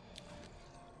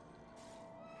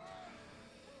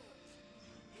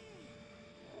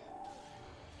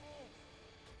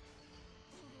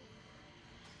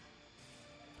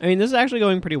 I mean, this is actually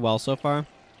going pretty well so far,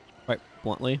 quite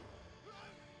bluntly.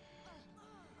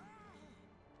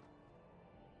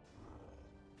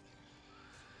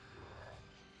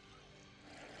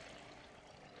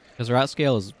 Because route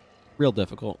scale is real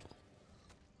difficult.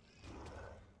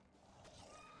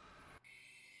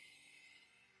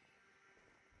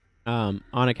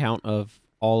 On account of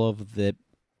all of the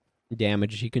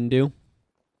damage he can do.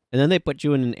 And then they put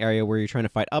you in an area where you're trying to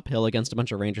fight uphill against a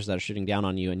bunch of rangers that are shooting down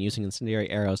on you and using incendiary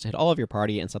arrows to hit all of your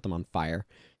party and set them on fire.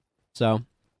 So,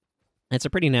 it's a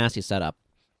pretty nasty setup.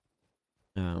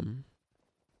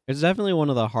 It's definitely one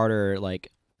of the harder,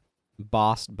 like,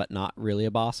 boss but not really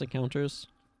a boss encounters.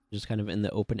 Just kind of in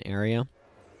the open area.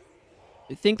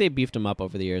 I think they beefed him up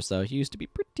over the years, though. He used to be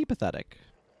pretty pathetic.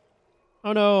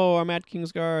 Oh no, our Mad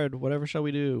King's Guard. Whatever shall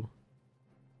we do?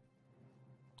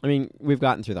 I mean, we've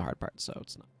gotten through the hard part, so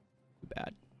it's not too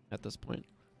bad at this point.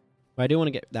 But I do want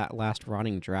to get that last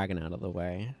rotting dragon out of the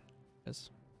way.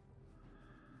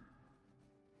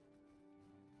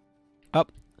 Oh,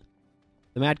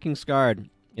 the Mad King's Guard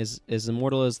is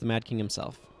immortal as the Mad King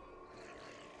himself.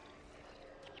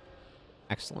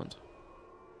 Excellent.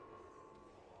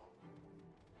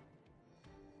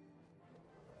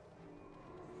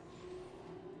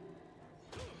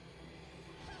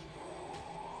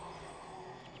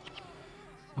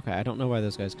 Okay, I don't know why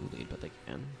those guys can bleed, but they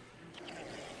can.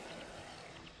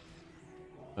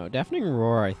 Oh, Deafening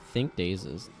Roar, I think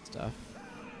dazes and stuff.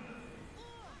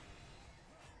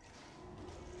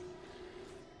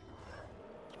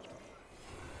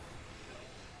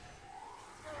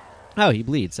 Oh, he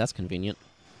bleeds. That's convenient.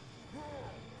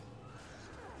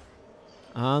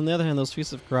 On the other hand, those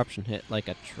Feasts of Corruption hit like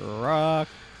a truck.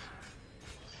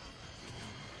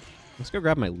 Let's go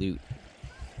grab my loot.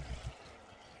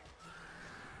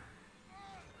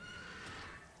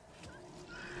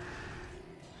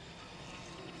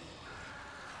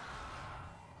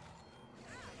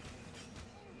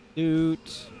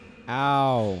 Loot.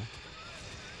 Ow.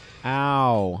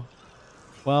 Ow.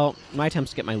 Well, my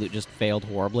attempts to get my loot just failed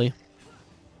horribly.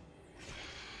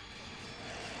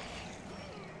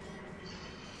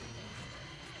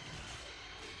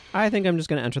 I think I'm just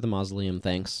going to enter the mausoleum,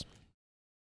 thanks.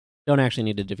 Don't actually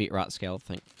need to defeat Rot Scale,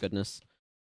 thank goodness.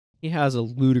 He has a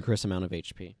ludicrous amount of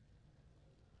HP.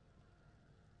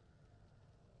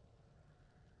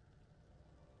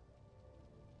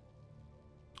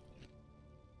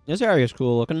 This area is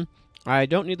cool looking. I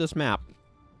don't need this map.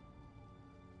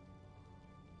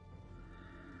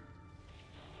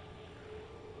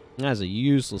 That is a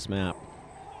useless map.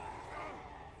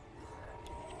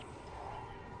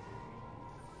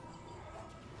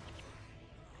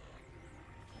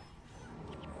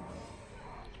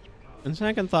 And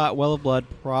second thought, Well of Blood,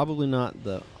 probably not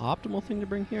the optimal thing to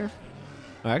bring here.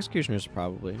 Oh, Executioners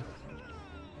probably.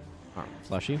 Oh,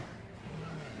 fleshy.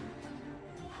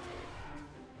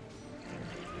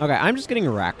 Okay, I'm just getting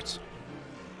wrecked.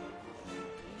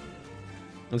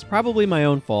 It's probably my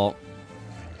own fault.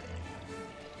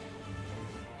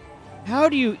 How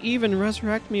do you even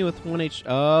resurrect me with 1 H?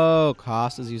 Oh,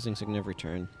 Cost is using Sign of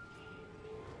Return.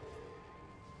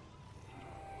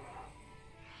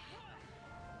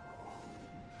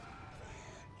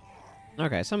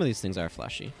 Okay, some of these things are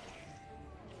fleshy.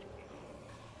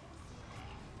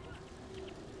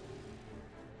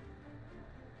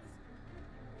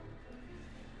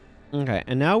 Okay,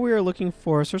 and now we are looking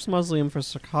for a source mausoleum for a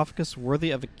sarcophagus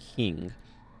worthy of a king.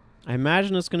 I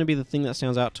imagine it's going to be the thing that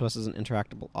stands out to us as an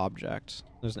interactable object.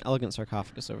 There's an elegant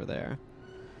sarcophagus over there.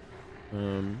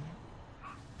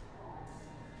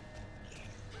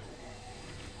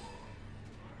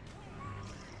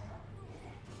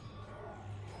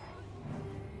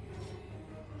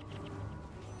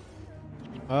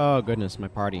 Oh, goodness, my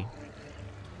party.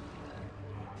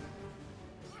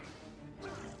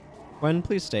 Gwen,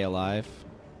 please stay alive.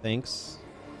 Thanks.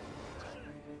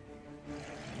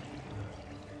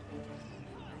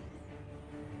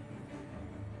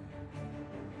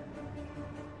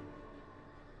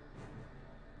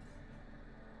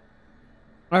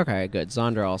 Okay, good.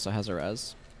 Zondra also has a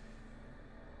res.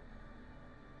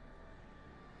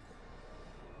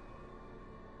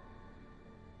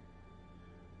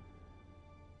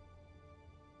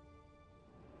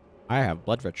 I have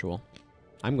Blood Ritual.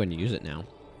 I'm going to use it now.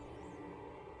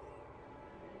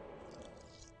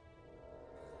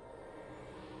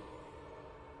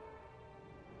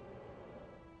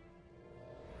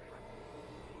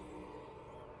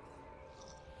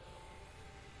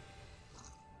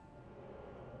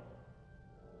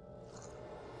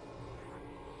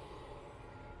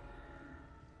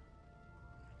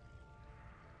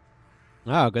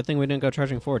 Oh, good thing we didn't go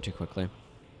charging forward too quickly.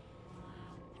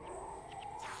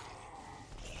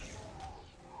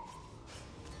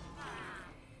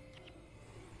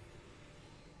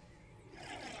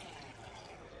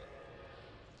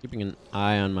 Keeping an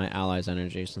eye on my allies'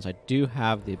 energy, since I do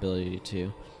have the ability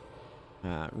to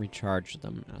recharge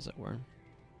them, as it were.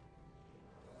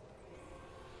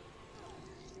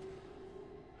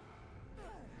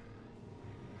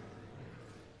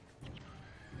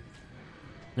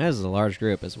 This is a large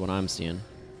group, is what I'm seeing.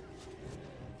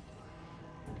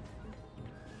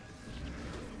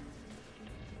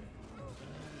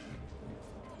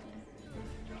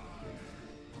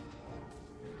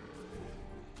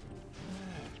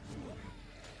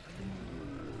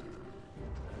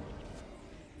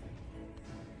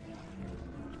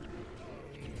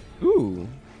 Ooh,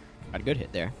 got a good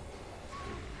hit there.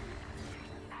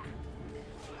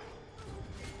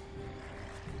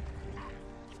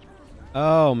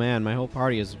 Oh man, my whole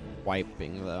party is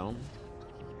wiping though.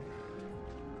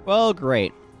 Well,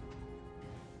 great.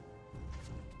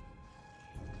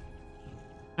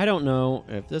 I don't know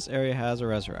if this area has a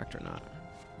resurrect or not.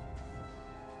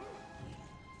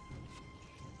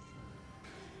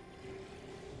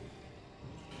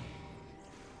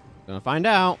 Gonna find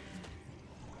out.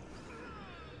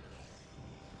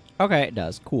 Okay, it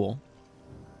does. Cool.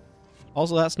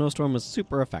 Also, that snowstorm was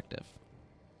super effective.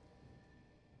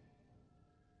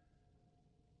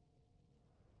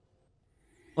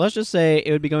 Let's just say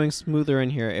it would be going smoother in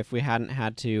here if we hadn't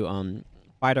had to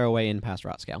fight our way in past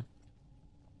Rotscale.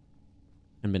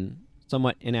 And been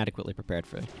somewhat inadequately prepared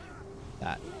for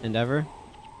that endeavor.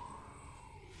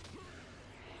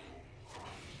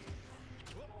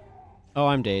 Oh,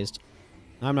 I'm dazed.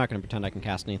 I'm not going to pretend I can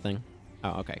cast anything.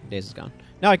 Oh, okay. Daze is gone.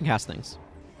 Now I can cast things.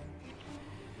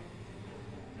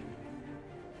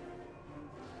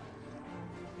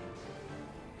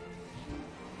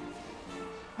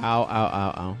 Ow, ow,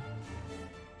 ow, ow.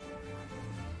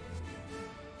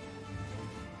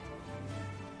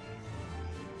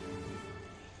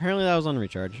 Apparently that was on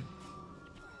recharge.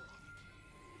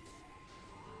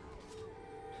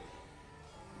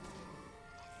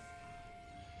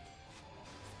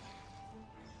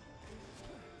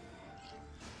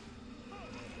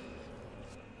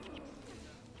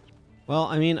 Well,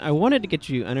 I mean, I wanted to get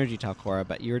you energy Talcora,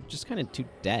 but you're just kind of too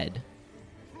dead.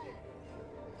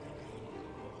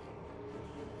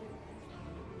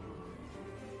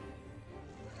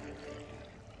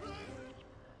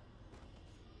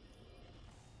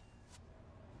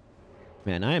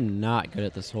 Man, I am not good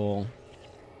at this whole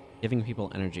giving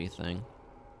people energy thing.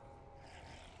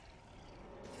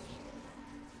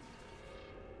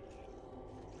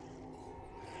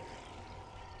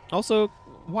 Also,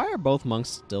 why are both monks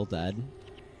still dead?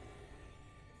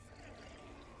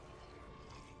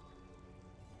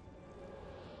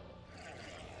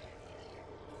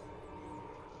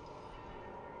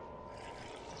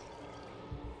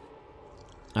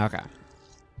 Okay.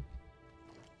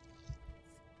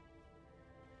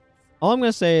 All I'm going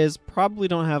to say is probably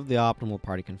don't have the optimal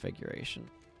party configuration.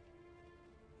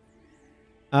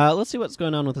 Let's see what's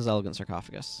going on with this elegant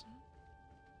sarcophagus.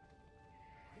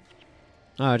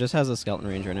 Oh, it just has a skeleton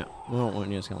ranger in it. We don't want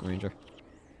to use a skeleton ranger.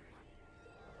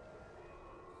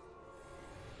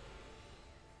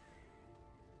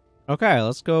 Okay,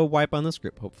 let's go wipe on this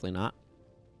group. Hopefully not.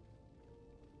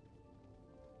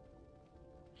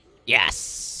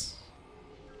 Yes!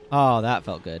 Oh, that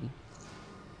felt good.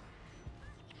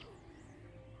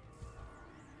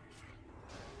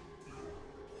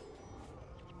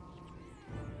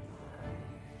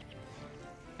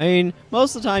 I mean,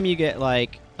 most of the time you get,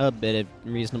 like, a bit of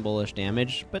reasonable-ish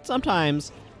damage, but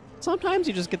sometimes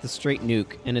you just get the straight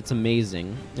nuke, and it's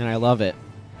amazing, and I love it.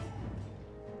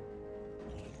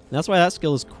 And that's why that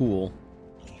skill is cool.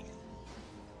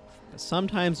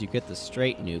 Sometimes you get the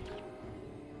straight nuke.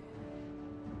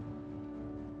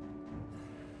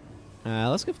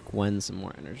 Let's give Gwen some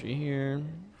more energy here.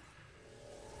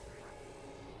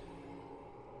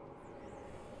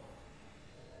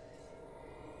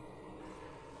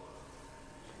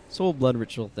 Soul blood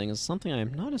ritual thing is something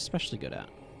I'm not especially good at.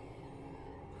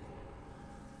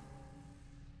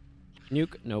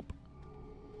 Nuke? Nope.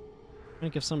 I'm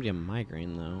gonna give somebody a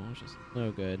migraine though, which is no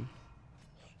good.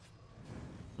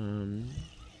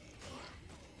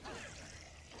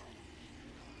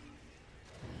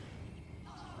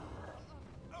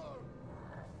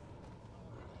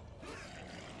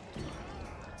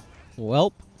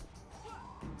 Welp.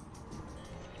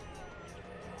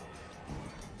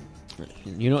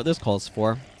 You know what this calls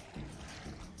for.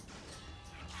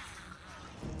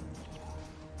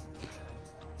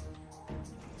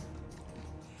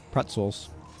 Pretzels.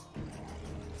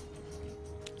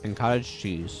 And cottage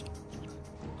cheese.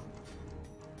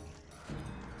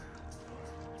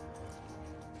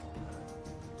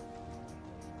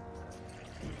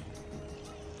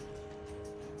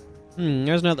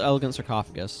 There's another elegant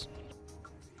sarcophagus.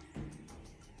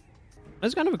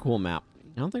 It's kind of a cool map.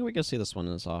 I don't think we can see this one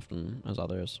as often as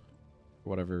others, for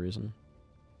whatever reason.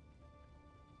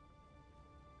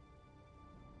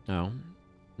 Oh.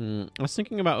 I was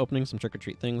thinking about opening some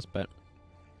trick-or-treat things, but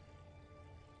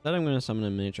then I'm going to summon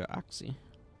a miniature oxy.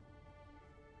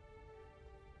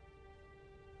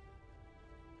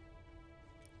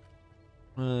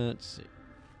 Let's see.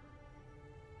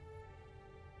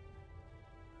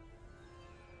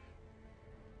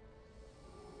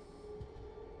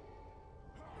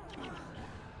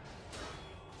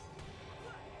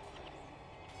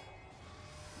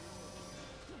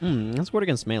 That's word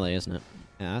against melee, isn't it?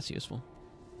 Yeah, that's useful.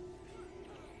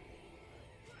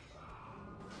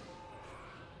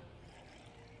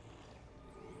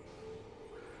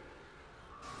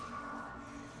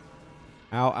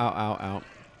 Ow, ow, ow, ow.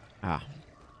 Ah.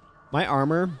 My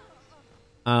armor,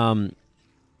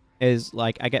 is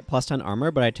like, I get plus 10 armor,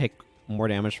 but I take more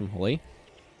damage from Holy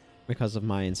because of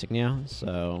my insignia.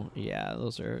 So, yeah,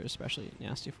 those are especially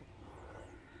nasty for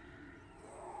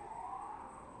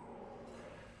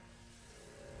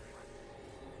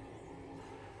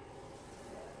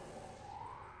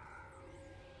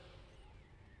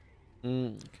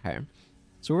Okay.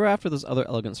 So we're after this other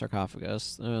elegant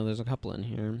sarcophagus. There's a couple in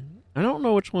here. I don't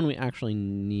know which one we actually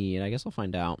need. I guess I'll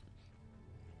find out.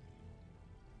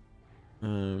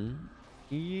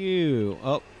 You.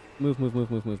 Oh, move, move,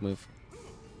 move, move, move, move.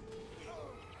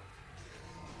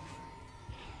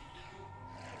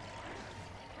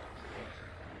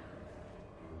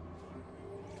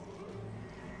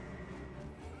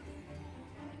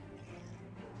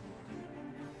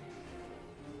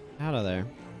 Out of there.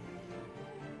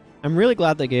 I'm really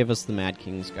glad they gave us the Mad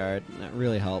King's Guard. That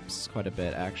really helps quite a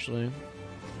bit, actually.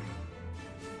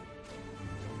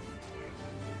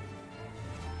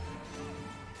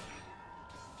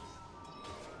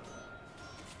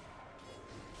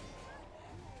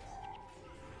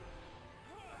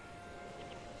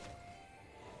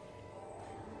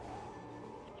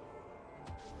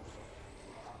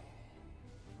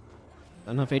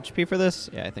 Enough HP for this?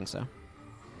 Yeah, I think so.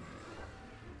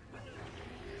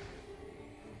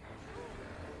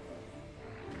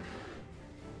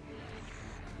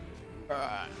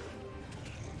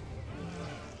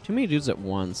 Too many dudes at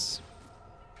once.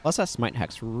 Plus that Smite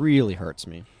Hex really hurts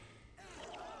me.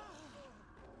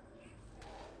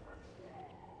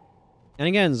 And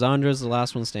again, Zandra's the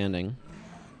last one standing.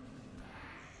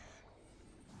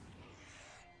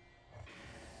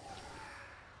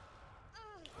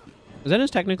 Zen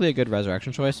is technically a good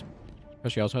resurrection choice,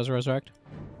 because she also has a resurrect.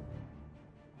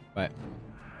 But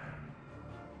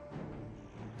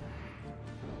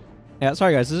yeah,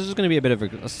 sorry guys, this is just going to be a bit of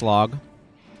a slog.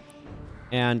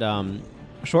 And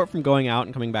short from going out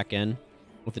and coming back in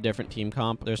with a different team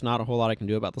comp, there's not a whole lot I can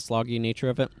do about the sloggy nature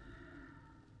of it.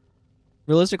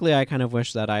 Realistically, I kind of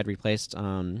wish that I had replaced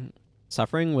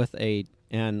Suffering with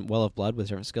and Well of Blood with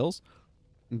different skills,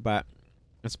 but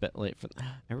it's a bit late for that.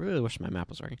 I really wish my map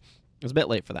was working. It's a bit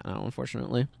late for that now,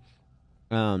 unfortunately.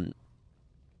 For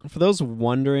those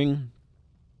wondering,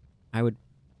 I would...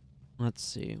 Let's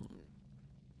see.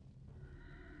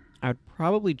 I would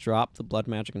probably drop the blood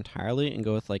magic entirely and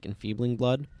go with, like, Enfeebling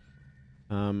Blood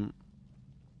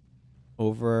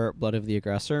over Blood of the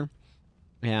Aggressor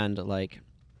and, like,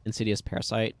 Insidious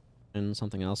Parasite and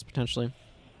something else, potentially.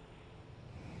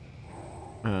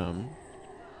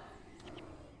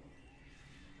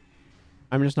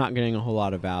 I'm just not getting a whole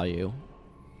lot of value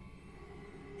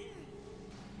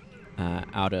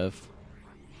out of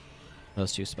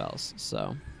those two spells,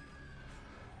 so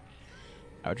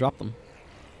I would drop them.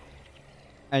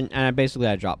 And basically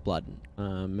I dropped blood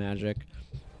magic.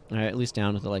 At least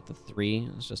down to like the 3.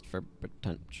 It's just for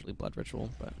potentially blood ritual,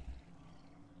 but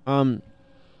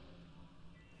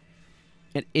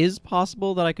it is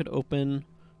possible that I could open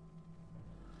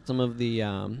some of the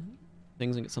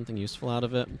things and get something useful out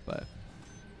of it, but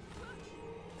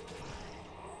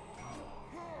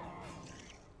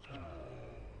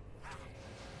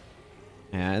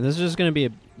yeah, this is just gonna be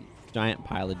a giant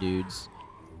pile of dudes.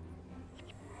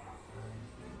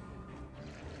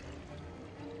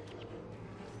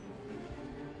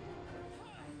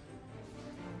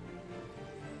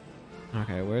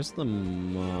 Okay, where's the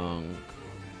monk?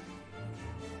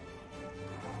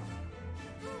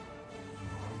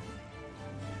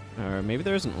 Or maybe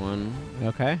there isn't one.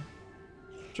 Okay.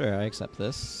 Sure, I accept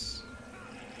this.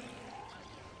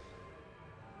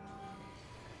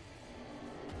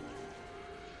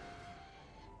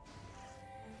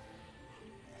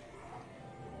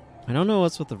 I don't know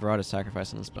what's with the VOD of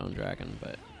Sacrifice and this Bone Dragon,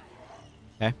 but...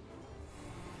 Okay.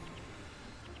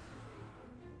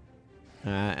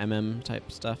 MM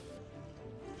type stuff.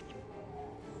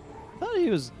 I thought he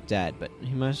was dead, but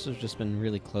he must have just been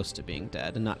really close to being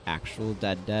dead and not actual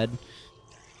dead.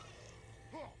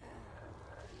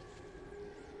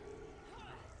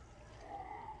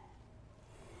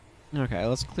 Okay,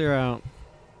 let's clear out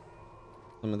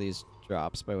some of these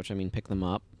drops, by which I mean pick them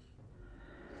up.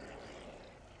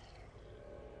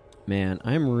 Man,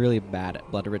 I'm really bad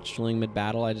at blood ritualing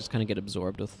mid-battle. I just kind of get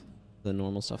absorbed with the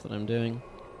normal stuff that I'm doing.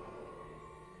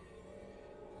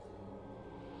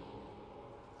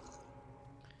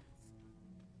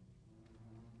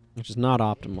 Which is not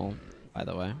optimal, by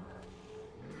the way.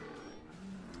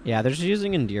 Yeah, they're just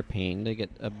using Endure Pain to get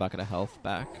a bucket of health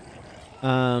back.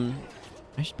 I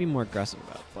should be more aggressive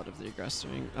about Blood of the Aggressor.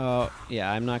 Oh,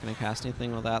 yeah, I'm not going to cast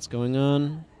anything while that's going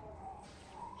on.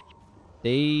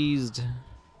 Dazed.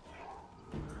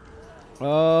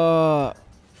 Oh.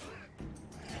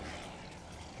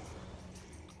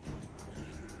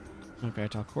 Okay,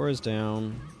 Talcora's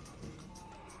down.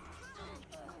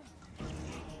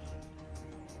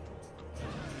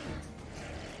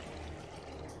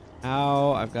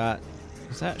 Ow, I've got...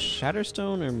 Is that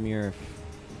Shatterstone or Mirror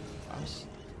Frost?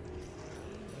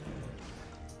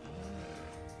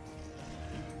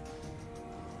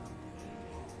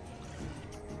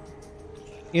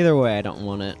 Either way, I don't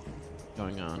want it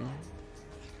going on.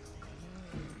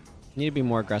 Need to be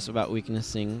more aggressive about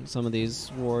weaknessing some of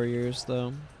these warriors,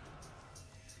 though.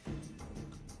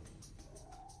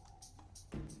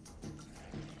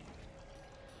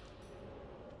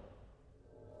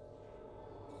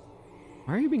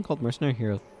 Why are you being called Mercenary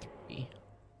Hero 3?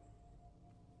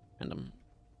 Random.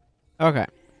 Okay.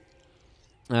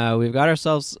 We've got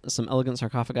ourselves some elegant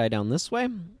sarcophagi down this way.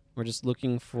 We're just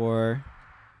looking for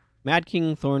Mad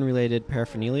King Thorn related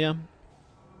paraphernalia.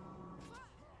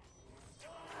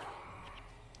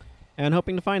 And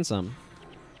hoping to find some.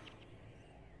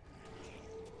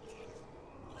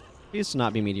 Please to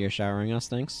not be meteor showering us,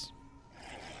 thanks.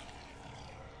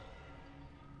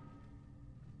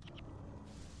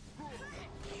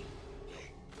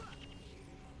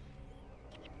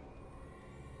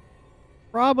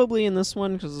 Probably in this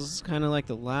one, because this is kind of like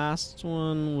the last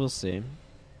one. We'll see. It's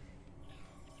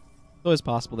always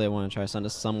possible they want to try to send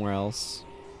us somewhere else.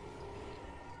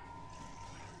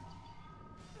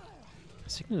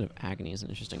 Signet of Agony is an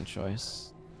interesting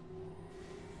choice.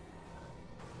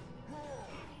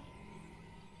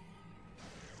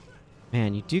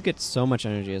 Man, you do get so much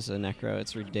energy as a Necro,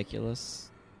 it's ridiculous.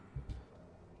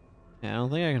 Yeah, I don't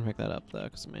think I can pick that up, though,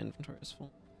 because my inventory is full.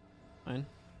 Fine.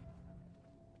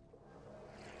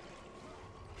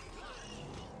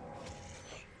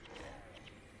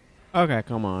 Okay,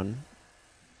 come on.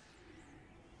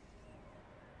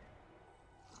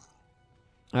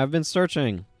 I've been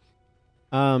searching.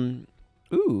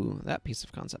 Ooh, that piece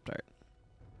of concept art.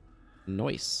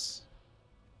 Nice.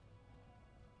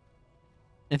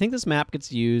 I think this map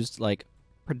gets used, like,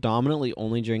 predominantly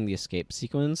only during the escape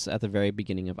sequence at the very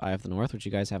beginning of Eye of the North, which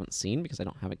you guys haven't seen because I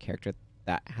don't have a character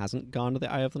that hasn't gone to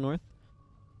the Eye of the North.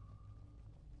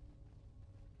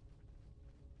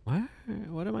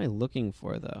 What am I looking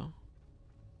for, though?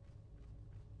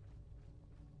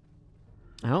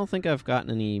 I don't think I've gotten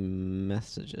any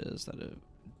messages that have...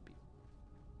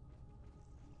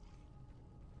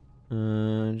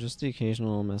 just the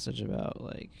occasional message about,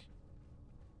 like,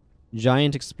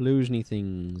 giant explosion-y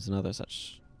things and other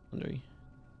such wondery.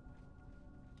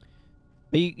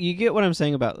 But you get what I'm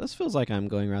saying about... This feels like I'm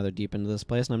going rather deep into this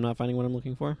place and I'm not finding what I'm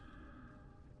looking for.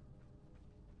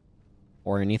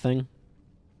 Or anything.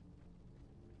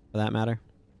 For that matter.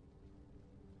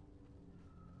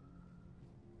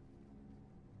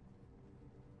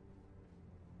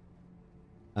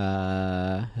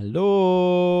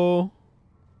 Hello?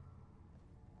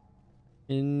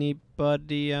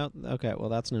 Anybody out? Okay, well,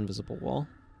 that's an invisible wall.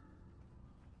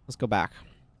 Let's go back.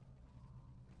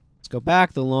 Let's go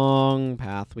back the long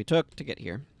path we took to get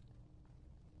here.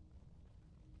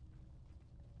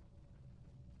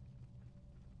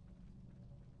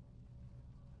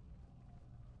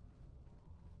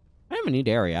 I have a neat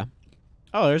area.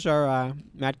 Oh, there's our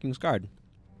Mad King's Guard.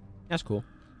 That's cool.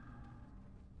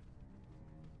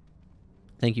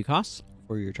 Thank you, Koss,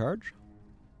 for your charge.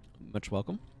 Much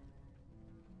welcome.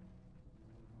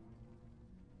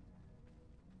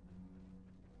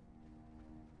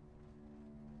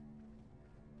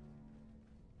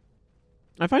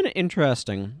 I find it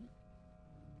interesting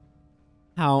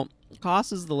how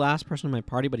Koss is the last person in my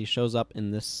party, but he shows up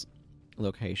in this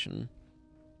location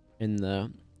in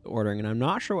the ordering, and I'm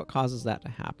not sure what causes that to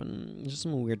happen. There's just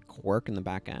some weird quirk in the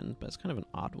back end, but it's kind of an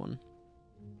odd one.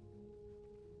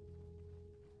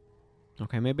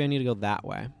 Okay, maybe I need to go that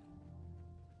way.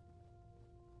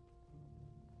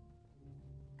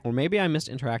 Or maybe I missed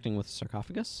interacting with the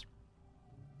sarcophagus.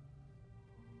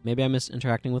 Maybe I missed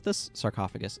interacting with this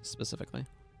sarcophagus specifically.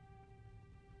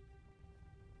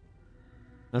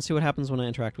 Let's see what happens when I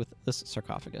interact with this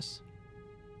sarcophagus.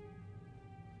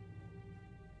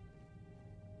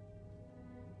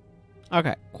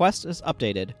 Okay, quest is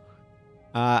updated.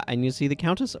 I need to see the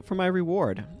Countess for my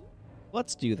reward.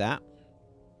 Let's do that.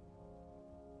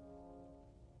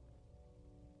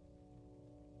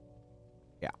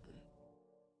 Yeah.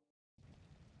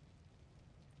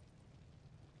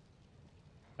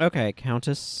 Okay,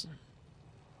 Countess.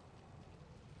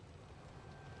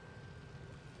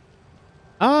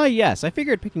 Yes, I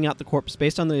figured picking out the corpse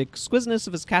based on the exquisiteness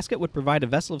of his casket would provide a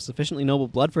vessel of sufficiently noble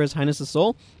blood for His Highness's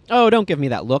soul. Oh, don't give me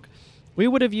that look. We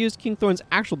would have used King Thorn's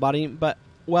actual body, but,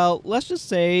 well, let's just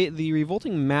say the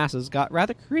revolting masses got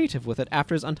rather creative with it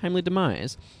after his untimely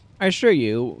demise. I assure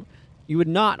you, you would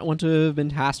not want to have been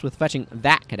tasked with fetching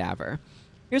that cadaver.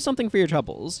 Here's something for your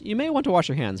troubles. You may want to wash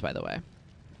your hands, by the way.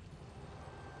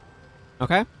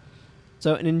 Okay?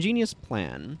 So, an ingenious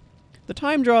plan. The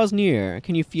time draws near.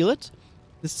 Can you feel it?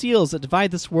 The seals that divide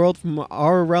this world from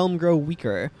our realm grow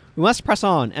weaker. We must press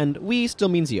on, and we still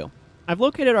means you. I've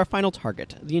located our final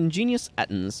target, the ingenious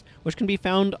Ettins, which can be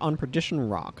found on Perdition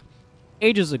Rock.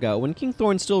 Ages ago, when King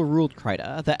Thorn still ruled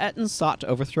Kryta, the Ettins sought to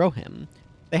overthrow him.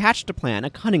 They hatched a plan,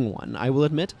 a cunning one, I will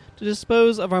admit, to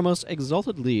dispose of our most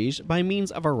exalted liege by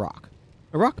means of a rock.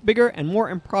 A rock bigger and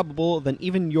more improbable than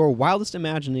even your wildest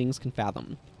imaginings can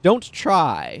fathom. Don't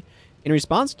try! In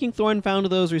response, King Thorn found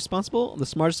those responsible, the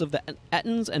smartest of the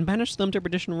Ettins, and banished them to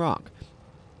Perdition Rock.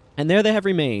 And there they have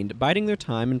remained, biding their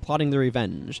time and plotting their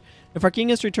revenge. If our king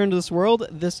is to return to this world,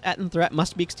 this Ettin threat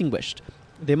must be extinguished.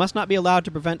 They must not be allowed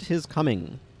to prevent his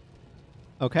coming.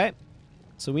 Okay.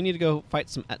 So we need to go fight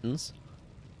some Ettins.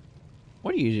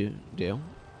 What do you do?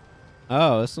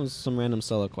 Oh, this was some random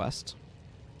solo quest.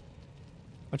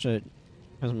 Bunch of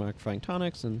cosmographying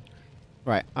tonics and...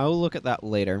 Right, I'll look at that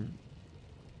later.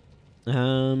 How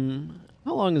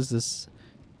long is this?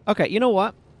 Okay, you know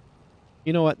what?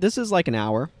 This is like an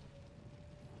hour.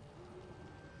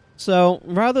 So,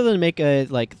 rather than make a,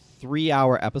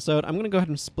 3-hour episode, I'm going to go ahead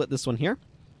and split this one here.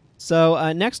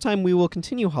 So, next time we will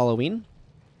continue Halloween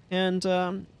and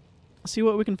see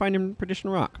what we can find in Perdition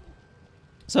Rock.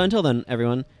 So, until then,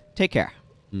 everyone, take care.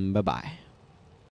 Bye-bye.